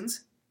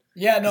Titans-Texans?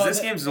 Yeah, no. This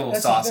game's a little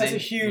saucy. That's a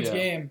huge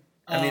game.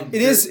 It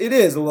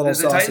is a little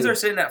saucy. The Titans are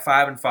sitting at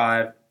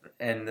 5-5,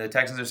 and the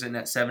Texans are sitting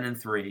at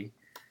 7-3.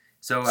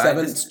 So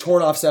it's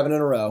torn off 7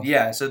 in a row.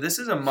 Yeah, so this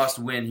is a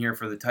must-win here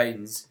for the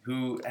Titans,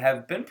 who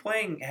have been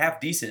playing half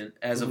decent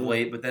as of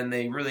late, but then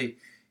they really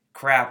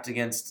crapped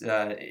against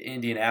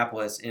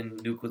Indianapolis in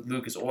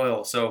Lucas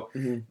Oil. So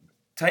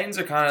Titans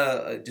are kind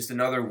of just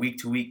another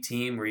week-to-week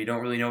team where you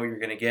don't really know what you're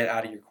going to get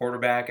out of your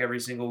quarterback every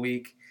single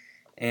week.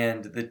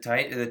 And the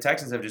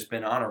Texans have just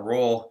been on a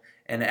roll.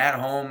 And at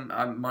home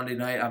on Monday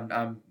night,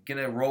 I'm going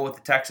to roll with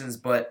the Texans.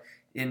 But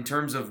in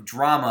terms of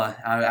drama,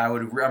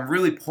 I'm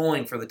really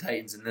pulling for the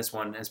Titans in this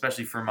one,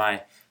 especially for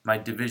my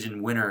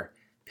division winner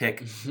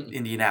pick,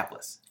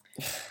 Indianapolis.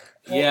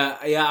 Yeah,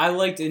 I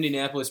liked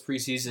Indianapolis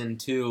preseason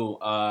too,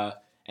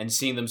 and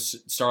seeing them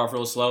start off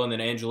real slow, and then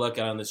Andrew Luck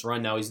got on this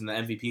run. Now he's in the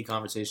MVP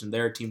conversation.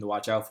 They're a team to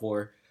watch out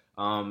for.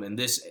 And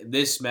this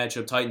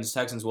matchup,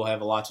 Titans-Texans, will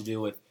have a lot to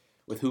do with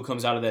who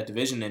comes out of that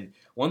division. And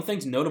one thing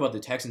to note about the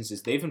Texans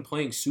is they've been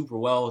playing super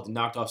well. They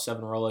knocked off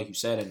 7 in a row, like you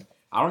said, and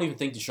I don't even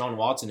think Deshaun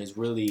Watson has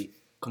really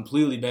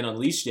completely been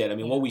unleashed yet. I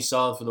mean, what we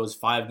saw for those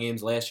 5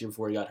 games last year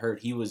before he got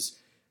hurt, he was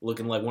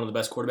looking like one of the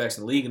best quarterbacks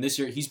in the league. And this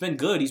year, he's been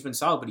good. He's been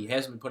solid, but he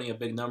hasn't been putting up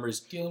big numbers.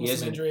 Dealing with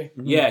some injury.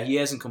 Yeah, he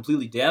hasn't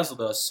completely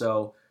dazzled us.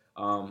 So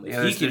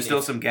there's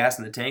still some gas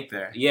in the tank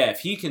there. Yeah, if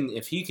he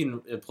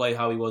can play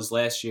how he was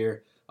last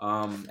year,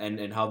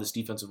 and how this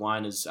defensive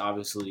line is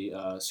obviously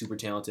super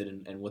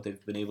talented and what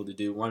they've been able to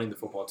do running the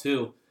football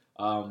too,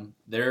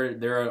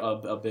 they're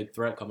a big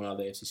threat coming out of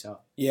the AFC South.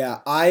 Yeah,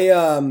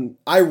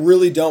 I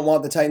really don't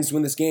want the Titans to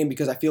win this game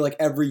because I feel like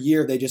every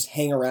year they just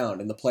hang around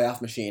in the playoff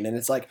machine, and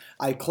it's like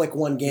I click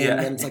one game and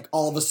then it's like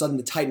all of a sudden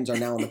the Titans are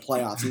now in the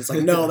playoffs, and it's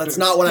like no, that's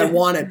not what I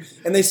wanted.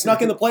 And they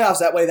snuck in the playoffs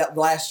that way that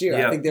last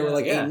year. I think they were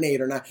like 8-8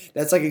 or 9.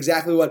 That's like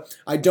exactly what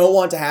I don't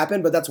want to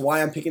happen, but that's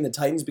why I'm picking the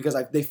Titans because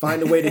they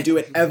find a way to do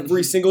it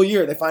every single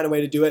year. They find a way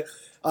to do it.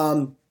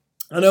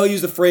 I know I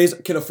use the phrase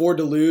can afford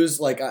to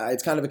lose. Like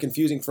it's kind of a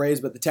confusing phrase,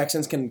 but the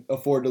Texans can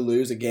afford to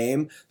lose a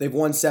game. They've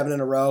won 7 in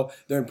a row.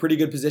 They're in pretty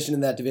good position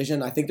in that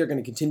division. I think they're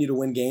going to continue to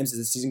win games as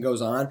the season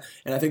goes on,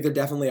 and I think they're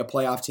definitely a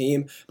playoff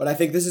team. But I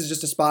think this is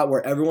just a spot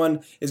where everyone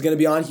is going to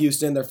be on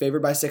Houston. They're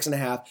favored by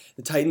 6.5.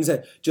 The Titans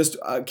just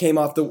came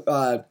off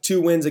the 2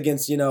 wins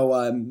against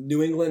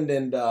New England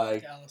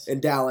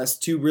and Dallas.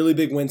 2 really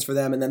big wins for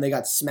them, and then they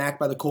got smacked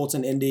by the Colts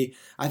and Indy.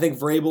 I think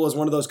Vrabel is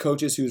one of those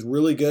coaches who's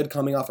really good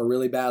coming off a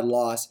really bad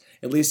loss.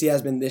 At least he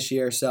has been this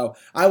year. So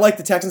I like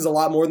the Texans a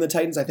lot more than the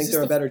Titans. I think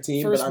they're a better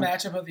team. First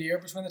matchup of the year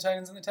between the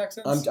Titans and the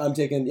Texans? I'm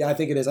taking, I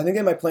think it is. I think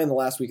they might play in the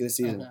last week of the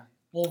season. Okay.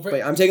 Well,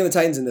 but I'm taking the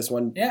Titans in this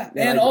one. Yeah,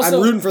 and also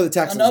I'm rooting for the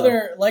Texans.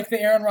 Like the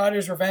Aaron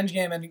Rodgers revenge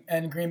game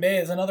and Green Bay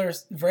is another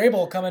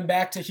Vrabel coming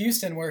back to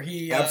Houston where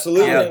he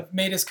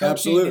made his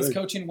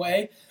coaching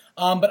way.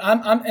 But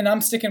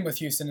I'm sticking with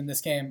Houston in this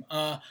game.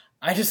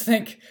 I just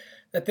think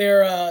that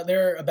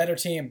they're a better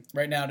team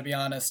right now, to be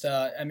honest.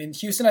 I mean,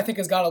 Houston, I think,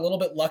 has got a little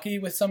bit lucky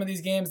with some of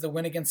these games. The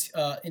win against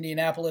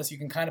Indianapolis, you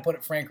can kind of put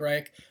it Frank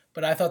Reich,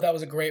 but I thought that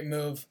was a great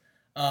move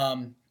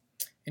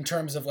in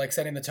terms of like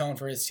setting the tone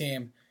for his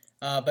team.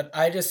 But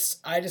I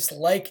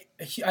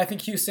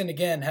think Houston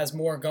again has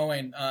more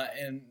going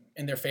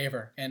in their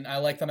favor, and I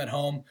like them at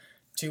home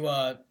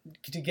to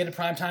get a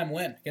primetime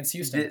win against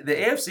Houston. The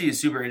AFC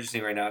is super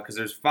interesting right now because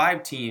there's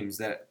 5 teams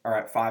that are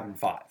at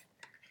 5-5.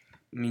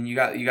 I mean, you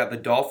got the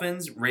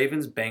Dolphins,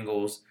 Ravens,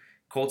 Bengals,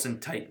 Colts, and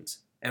Titans.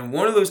 And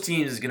one of those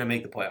teams is going to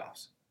make the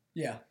playoffs.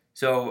 Yeah.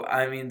 So,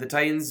 I mean, the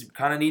Titans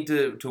kind of need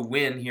to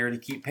win here to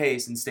keep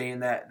pace and stay in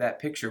that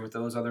picture with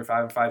those other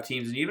 5-5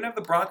 teams. And you even have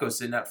the Broncos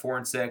sitting at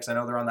 4-6. I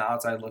know they're on the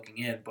outside looking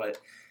in, but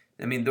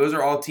I mean, those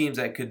are all teams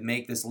that could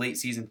make this late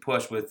season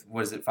push with,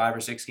 5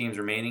 or 6 games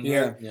remaining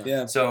here?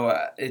 Yeah. So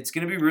it's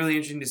going to be really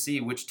interesting to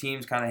see which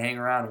teams kind of hang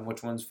around and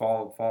which ones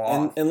fall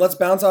off. And let's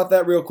bounce off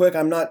that real quick.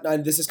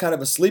 This is kind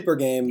of a sleeper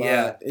game.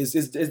 Yeah. Is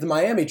the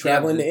Miami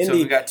traveling to Indy? So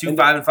we've got 2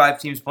 5-5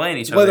 teams playing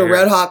each other. Play the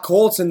Red Hot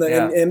Colts and the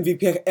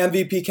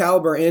MVP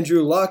caliber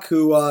Andrew Luck,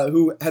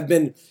 who have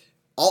been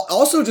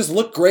also just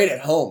look great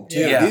at home too.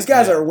 Yeah. These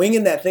guys are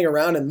winging that thing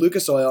around in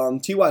Lucas Oil.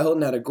 And T.Y.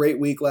 Hilton had a great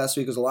week last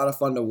week. It was a lot of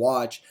fun to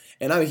watch.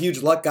 And I'm a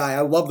huge Luck guy.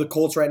 I love the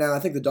Colts right now. I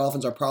think the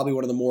Dolphins are probably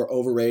one of the more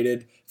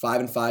overrated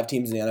 5-5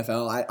 teams in the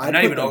NFL. They're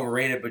not even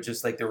overrated, but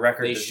just like the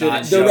record. They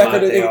shouldn't. The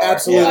record,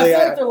 absolutely. Yeah, I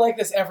feel like they're like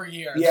this every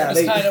year. Yeah,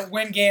 they just kind of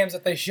win games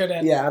that they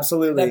shouldn't. Yeah,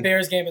 absolutely. That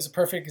Bears game is a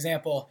perfect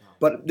example.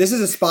 But this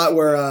is a spot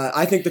where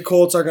I think the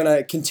Colts are going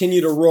to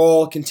continue to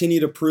roll,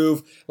 continue to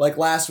prove. Like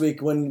last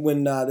week when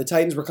the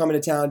Titans were coming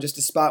to town, just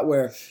a spot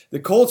where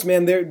the Colts,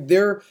 man,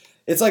 they're.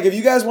 It's like if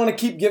you guys want to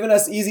keep giving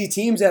us easy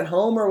teams at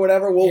home or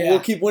whatever,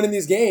 we'll keep winning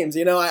these games.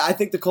 You know, I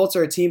think the Colts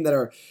are a team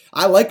that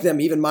I like them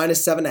even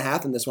minus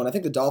 7.5 in this one. I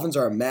think the Dolphins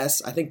are a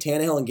mess. I think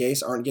Tannehill and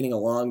Gase aren't getting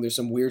along. There's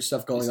some weird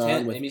stuff going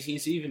on.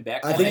 He's even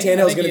back. I think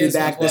Tannehill's going to be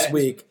back this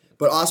week.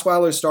 But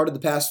Osweiler started the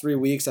past 3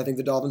 weeks. I think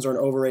the Dolphins are an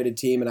overrated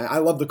team, and I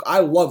love the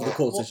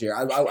Colts this year.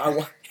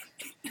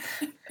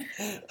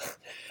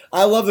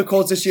 I love the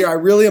Colts this year. I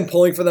really am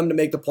pulling for them to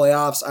make the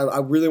playoffs. I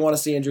really want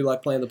to see Andrew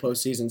Luck play in the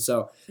postseason.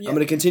 So I'm going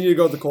to continue to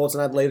go with the Colts,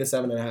 and I'd lay the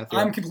 7.5.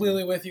 I'm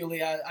completely with you,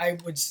 Lee. I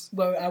would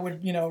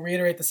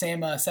reiterate the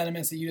same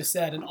sentiments that you just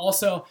said. And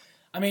also,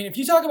 I mean, if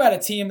you talk about a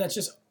team that's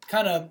just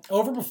kind of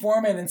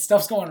overperforming and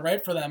stuff's going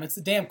right for them, it's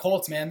the damn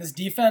Colts, man. This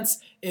defense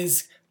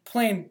is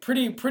playing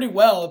pretty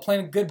well,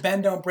 playing a good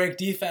bend don't break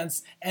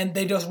defense, and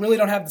they just really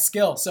don't have the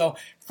skill. So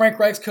Frank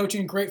Reich's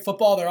coaching great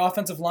football. Their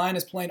offensive line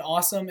is playing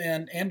awesome,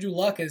 and Andrew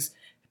Luck is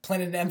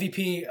playing at an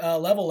MVP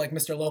level, like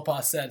Mr.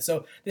 Lopez said.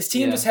 So this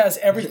team just has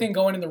everything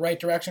going in the right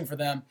direction for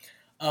them,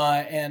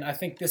 and I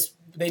think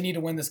they need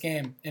to win this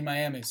game in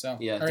Miami. So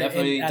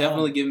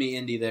definitely give me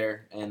Indy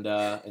there, and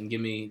give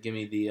me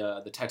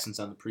the Texans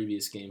on the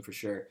previous game for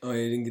sure. Oh,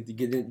 you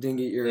didn't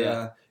get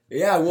your.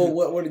 Yeah, well,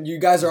 what you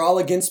guys are all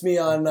against me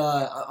on?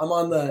 I'm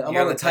on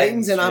the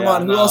Titans, and I'm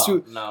on who else?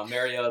 No,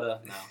 Mariota.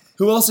 No.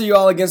 Who else are you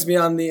all against me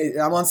on?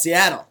 I'm on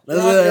Seattle. You're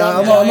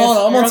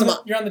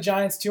on the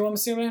Giants too, I'm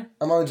assuming.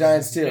 I'm on the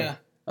Giants too. Yeah.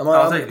 I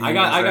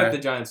got the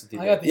Giants with you.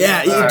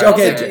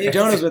 Okay,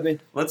 Jonah's with me.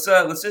 Let's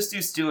just do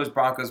Steelers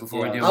Broncos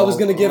before we do. I was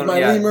gonna give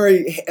my Lee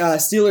Murray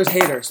Steelers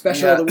hater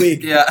special of the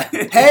week. Yeah.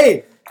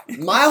 Hey,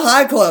 Mile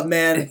High Club,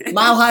 man.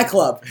 Mile High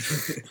Club.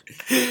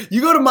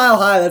 You go to Mile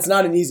High, that's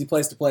not an easy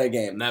place to play a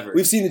game. Never.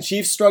 We've seen the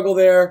Chiefs struggle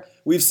there.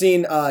 We've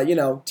seen,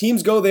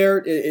 teams go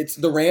there. It's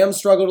the Rams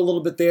struggled a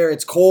little bit there.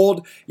 It's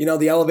cold.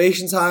 The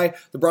elevation's high.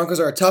 The Broncos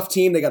are a tough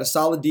team. They got a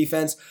solid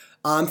defense.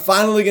 I'm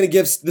finally going to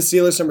give the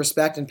Steelers some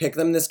respect and pick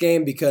them in this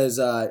game because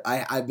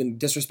I've been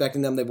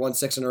disrespecting them. They've won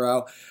 6 in a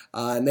row,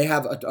 and they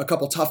have a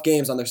couple tough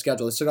games on their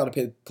schedule. They still got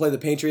to play the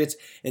Patriots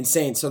and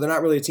Saints, so they're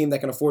not really a team that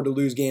can afford to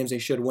lose games they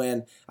should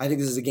win. I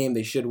think this is a game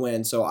they should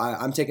win, so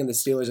I'm taking the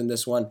Steelers in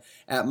this one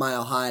at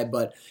Mile High,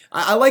 but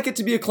I like it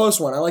to be a close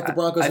one. I like the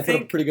Broncos to put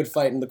up a pretty good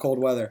fight in the cold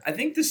weather. I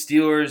think the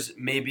Steelers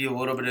may be a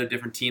little bit of a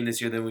different team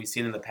this year than we've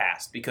seen in the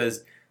past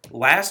because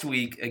last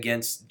week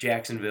against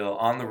Jacksonville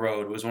on the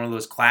road was one of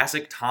those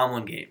classic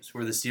Tomlin games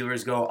where the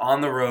Steelers go on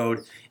the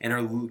road and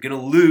are going to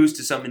lose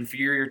to some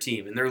inferior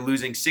team, and they're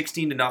losing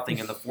 16-0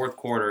 in the fourth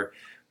quarter,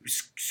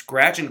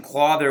 scratch and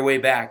claw their way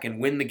back and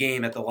win the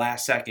game at the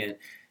last second.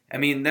 I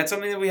mean, that's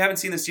something that we haven't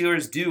seen the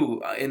Steelers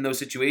do in those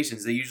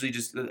situations. They usually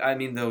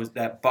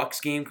that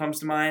Bucs game comes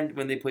to mind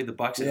when they played the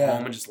Bucs at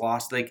home and just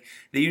lost. Like,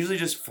 they usually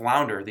just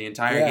flounder the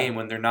entire game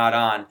when they're not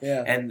on.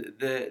 Yeah. And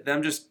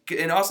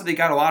and also they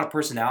got a lot of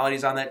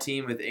personalities on that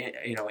team with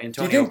Antonio Brown.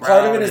 Do you think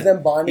part of it is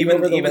them bonding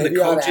over the Le'Veon the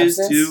coaches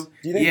absence? too?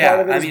 Do you think part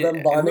of it is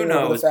them bonding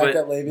over the fact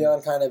that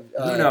Le'Veon kind of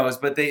who knows?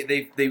 But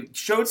they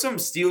showed some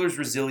Steelers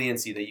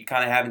resiliency that you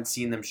kind of haven't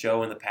seen them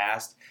show in the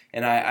past.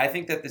 And I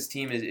think that this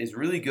team is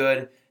really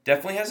good.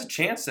 Definitely has a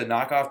chance to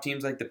knock off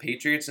teams like the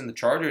Patriots and the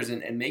Chargers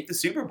and make the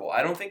Super Bowl.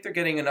 I don't think they're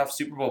getting enough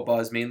Super Bowl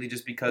buzz, mainly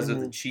just because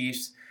of the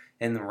Chiefs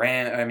and the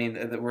Rams. I mean,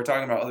 we're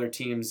talking about other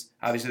teams.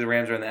 Obviously, the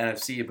Rams are in the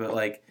NFC, but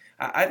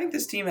I think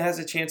this team has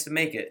a chance to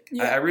make it.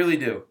 Yeah. I really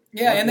do.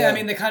 Yeah,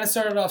 and they kind of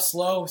started off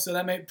slow, so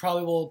that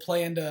probably will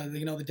play into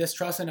the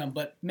distrust in them.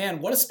 But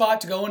man, what a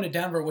spot to go into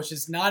Denver, which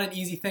is not an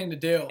easy thing to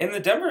do. And the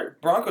Denver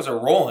Broncos are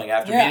rolling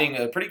after beating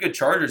a pretty good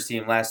Chargers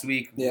team last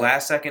week. Yeah.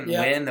 Last second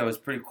win that was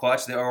pretty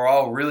clutch. They were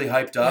all really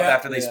hyped up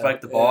after they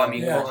spiked the ball. I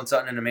mean, Cortland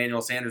Sutton and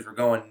Emmanuel Sanders were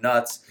going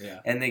nuts. Yeah.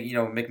 And they,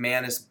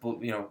 McManus,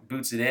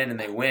 boots it in and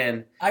they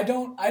win. I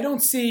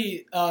don't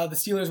see the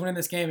Steelers winning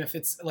this game if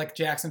it's like a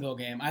Jacksonville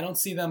game. I don't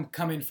see them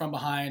coming from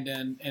behind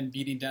and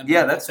beating Denver.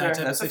 Yeah, that's fair.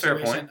 That's a fair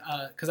point.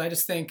 Because I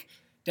just think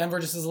Denver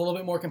just is a little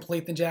bit more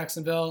complete than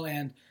Jacksonville,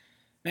 and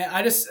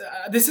man,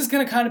 this is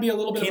going to kind of be a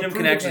little bit. Keenum of a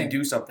can actually game.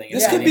 do something.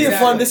 This could be a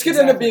fun. This could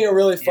end up being a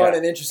really fun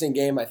and interesting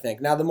game. I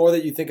think. Now, the more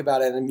that you think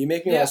about it, and you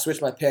make me want to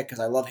switch my pick because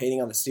I love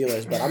hating on the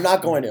Steelers, but I'm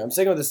not going to. I'm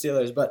sticking with the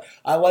Steelers, but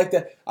I like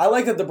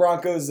that the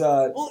Broncos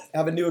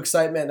have a new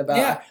excitement about.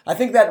 Yeah. I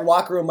think that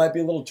locker room might be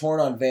a little torn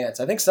on Vance.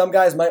 I think some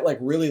guys might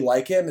really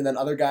like him, and then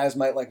other guys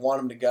might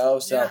want him to go.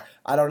 So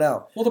I don't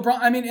know. Well,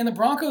 and the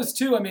Broncos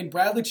too. I mean,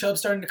 Bradley Chubb's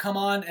starting to come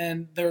on,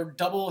 and their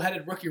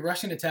double-headed rookie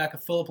rushing attack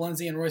of Phillip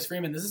Lindsay and Royce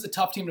Freeman. This is a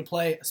tough team to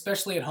play,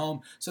 especially at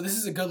home. So this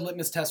is a good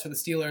litmus test for the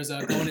Steelers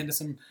going into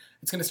some.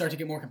 It's going to start to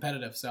get more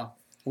competitive. So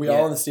we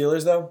all in the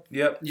Steelers though.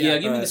 Yep. Yeah,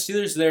 give me the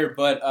Steelers there,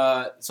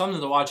 but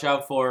something to watch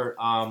out for.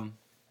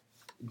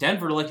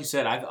 Denver, like you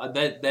said,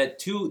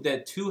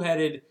 that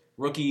two-headed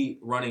rookie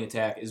running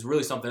attack is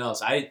really something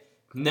else. I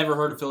never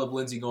heard of Phillip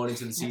Lindsay going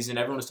into the season.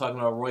 Everyone was talking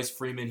about Royce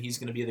Freeman. He's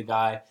going to be the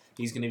guy.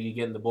 He's going to be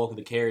getting the bulk of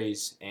the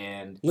carries.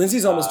 And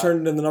Lindsay's almost turned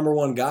into the number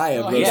one guy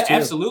of those two.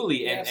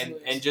 Absolutely.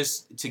 And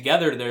just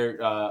together,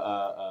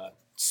 their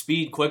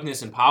speed,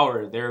 quickness, and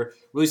power, they're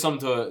really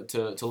something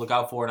to look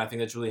out for, and I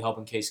think that's really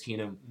helping Case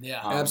Keenum.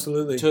 Yeah,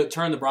 absolutely. To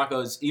turn the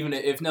Broncos, even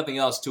if nothing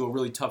else, to a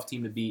really tough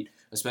team to beat,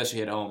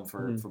 especially at home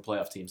for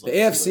playoff teams. Like the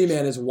AFC,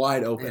 man, is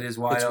wide open. It is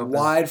wide open. It's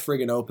wide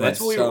friggin' open. That's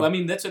what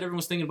that's what everyone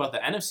was thinking about the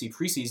NFC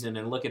preseason,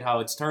 and look at how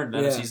it's turned. The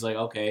NFC's like,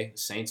 okay,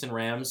 Saints and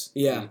Rams.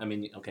 Yeah. I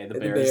mean, okay, the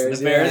Bears.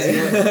 The Bears.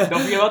 Yeah.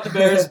 Don't forget about the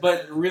Bears,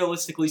 but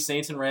realistically,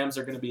 Saints and Rams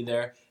are going to be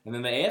there. And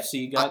then the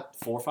AFC got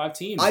 4 or 5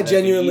 teams. I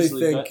genuinely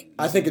think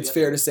it's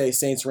fair to say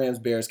Saints, Rams,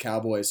 Bears,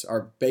 Cowboys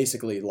are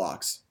basically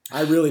locks.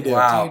 I really do.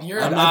 Wow. Dude,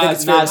 you're I'm I think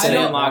it's fair not to say.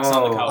 saying locks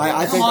on the Oh. Cowboys.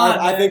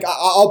 I think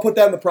I'll put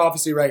that in the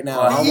prophecy right now.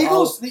 Wow.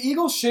 The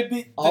Eagles should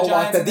beat the I'll lock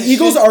Giants. that. and The they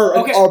Eagles should- are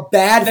okay, a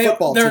bad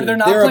football they're team.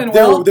 not playing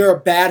well. They're a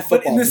bad football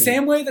But in the team.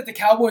 same way that the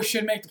Cowboys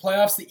should make the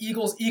playoffs, the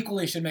Eagles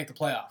equally should make the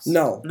playoffs.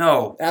 No.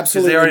 No,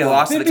 Absolutely because they already not.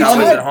 lost to the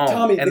Tommy, Cowboys at home,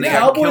 Tommy, and the they got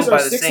Cowboys killed are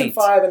by the 6-5 Saints.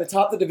 and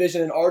atop the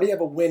division and already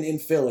have a win in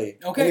Philly.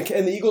 Okay.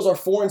 And the Eagles are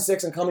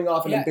 4-6 and coming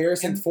off an Yeah,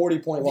 embarrassing and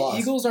 40-point loss. The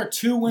Eagles are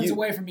 2 wins You-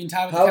 away from being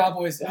tied with How- the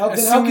Cowboys. How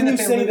assuming can that you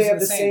say lose they to have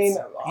the same? Saints.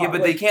 Yeah,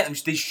 but they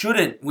can't. They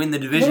shouldn't win the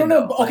division.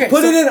 No, though. okay.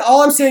 Put it in.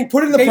 All I'm saying,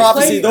 put it in the They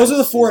prophecy. played- Those are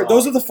the four.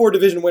 Those are the 4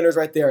 division winners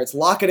right there. It's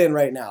lock it in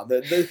right now.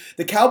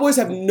 The Cowboys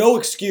have no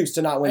excuse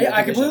to not win. That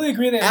I division. completely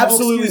agree. They have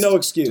Absolutely no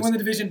excuse to win the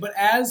division. But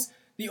as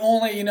the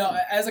only,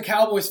 as a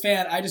Cowboys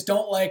fan, I just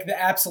don't like the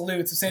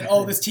absolutes of saying,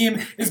 "Oh, this team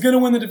is going to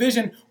win the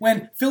division."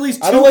 When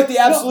Philly's, I don't like the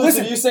absolutes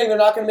listen, of you saying they're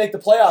not going to make the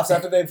playoffs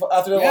after they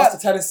Yeah. lost to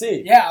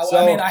Tennessee. Yeah, So-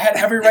 I mean, I had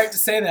every right to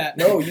say that.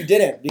 No, you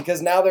didn't,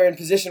 because now they're in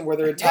position where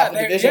they're at top of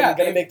the division and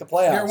going to make the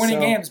playoffs. They're winning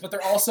so. games, but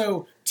they're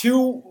also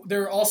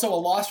a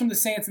loss from the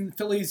Saints, and the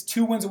Phillies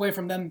 2 wins away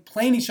from them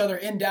playing each other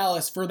in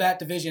Dallas for that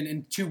division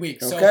in 2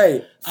 weeks. So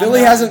Okay,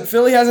 Philly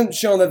hasn't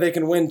shown that they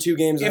can win 2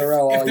 games in a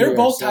row. If all they're year,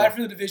 both so. tied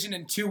for the division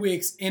in 2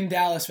 weeks in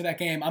Dallas for that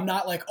game, I'm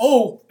not like,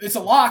 oh, it's a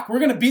lock. We're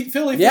gonna beat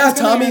Philly. Yeah, Philly's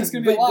gonna Tommy. win, it's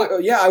gonna be a lock.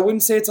 But yeah, I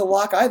wouldn't say it's a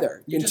lock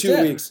either in just 2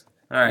 did. weeks.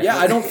 All right. Yeah,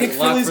 I don't think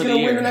Lock Philly's for the going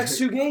to win year. the next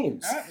 2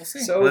 games. All right, we'll see.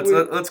 So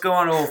Let's go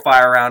on a little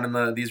fire round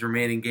in these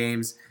remaining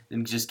games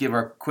and just give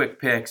our quick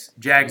picks.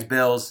 Jags,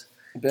 Bills.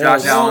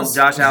 Bills.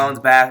 Josh Allen's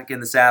back in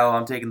the saddle.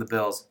 I'm taking the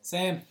Bills.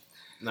 Same.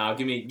 No,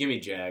 give me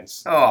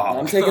Jags. Oh,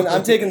 I'm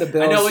taking the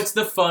Bills. I know it's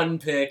the fun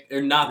pick,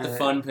 or not the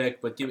fun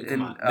pick, but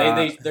come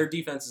on. Their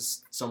defense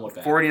is somewhat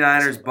bad.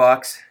 49ers,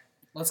 Bucks.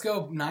 Let's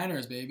go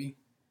Niners, baby.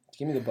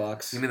 Give me the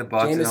Bucks. Give me the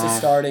Bucks. Jameis at is home.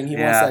 starting. He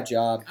wants that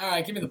job. All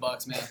right, give me the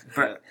Bucks, man.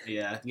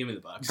 Yeah, give me the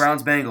Bucks.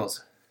 Browns,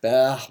 Bengals.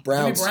 Browns.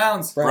 Give me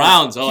Browns.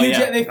 Browns. Oh Hugh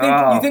yeah. They think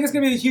Oh. you think it's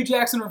gonna be the Hugh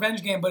Jackson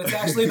revenge game, but it's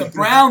actually the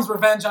Browns'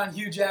 revenge on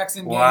Hugh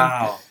Jackson game.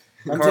 Wow.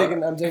 I'm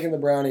taking the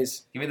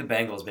Brownies. Give me the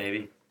Bengals,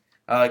 baby.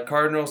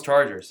 Cardinals,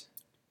 Chargers.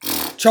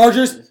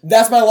 Chargers.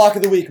 That's my lock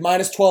of the week.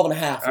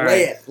 -12.5. All Lay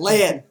right. it. Lay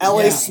it.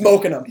 LA's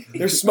smoking them.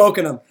 They're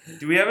smoking them.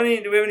 Do we have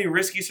any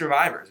risky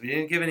survivors? We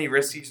didn't give any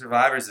risky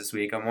survivors this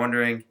week. I'm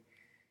wondering.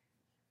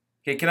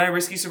 Okay, can I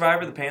risky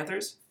survivor the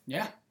Panthers?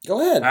 Yeah. Go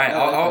ahead. All right,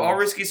 I'll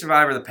risky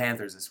survivor the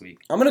Panthers this week.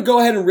 I'm gonna go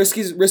ahead and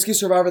risky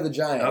survivor the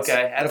Giants.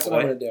 Okay, That's what I'm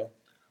attaboy. gonna do.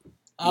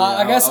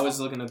 I guess I was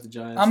looking at the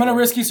Giants. I'm gonna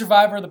risky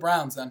survivor the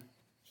Browns then.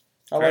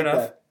 I Fair like enough.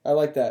 that. I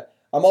like that.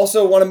 I'm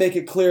also want to make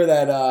it clear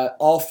that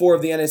all 4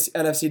 of the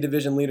NFC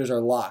division leaders are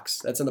locks.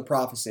 That's in the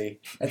prophecy.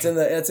 That's in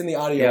the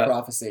audio Yeah.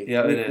 prophecy.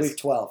 Yeah, week, it is. Week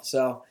 12.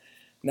 So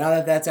now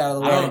that that's out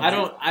of the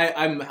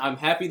way, I'm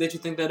happy that you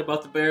think that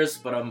about the Bears,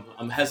 but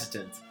I'm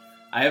hesitant.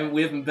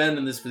 We haven't been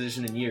in this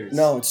position in years.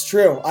 No, it's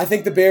true. I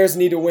think the Bears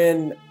need to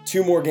win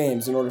 2 more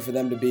games in order for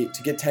them to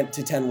get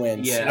 10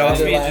 wins. Yeah, It Out of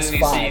also their means last you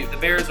 5. see the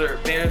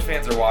Bears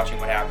fans are watching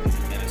what happens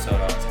in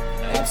Minnesota on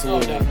Sunday night.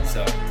 Absolutely. Oh, definitely.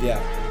 So Yeah.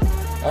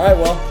 All right.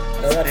 Well,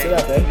 that wraps it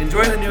up, eh?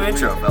 enjoy the new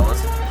intro,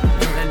 fellas.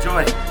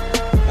 Enjoy.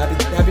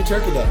 Happy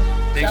Turkey Day.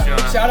 Thanks,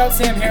 John. Shout out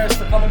Sam Harris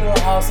for coming to our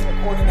house and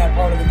recording that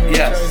part of the movie.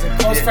 Yes. He's a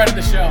close Yeah. friend of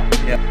the show.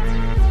 Yeah.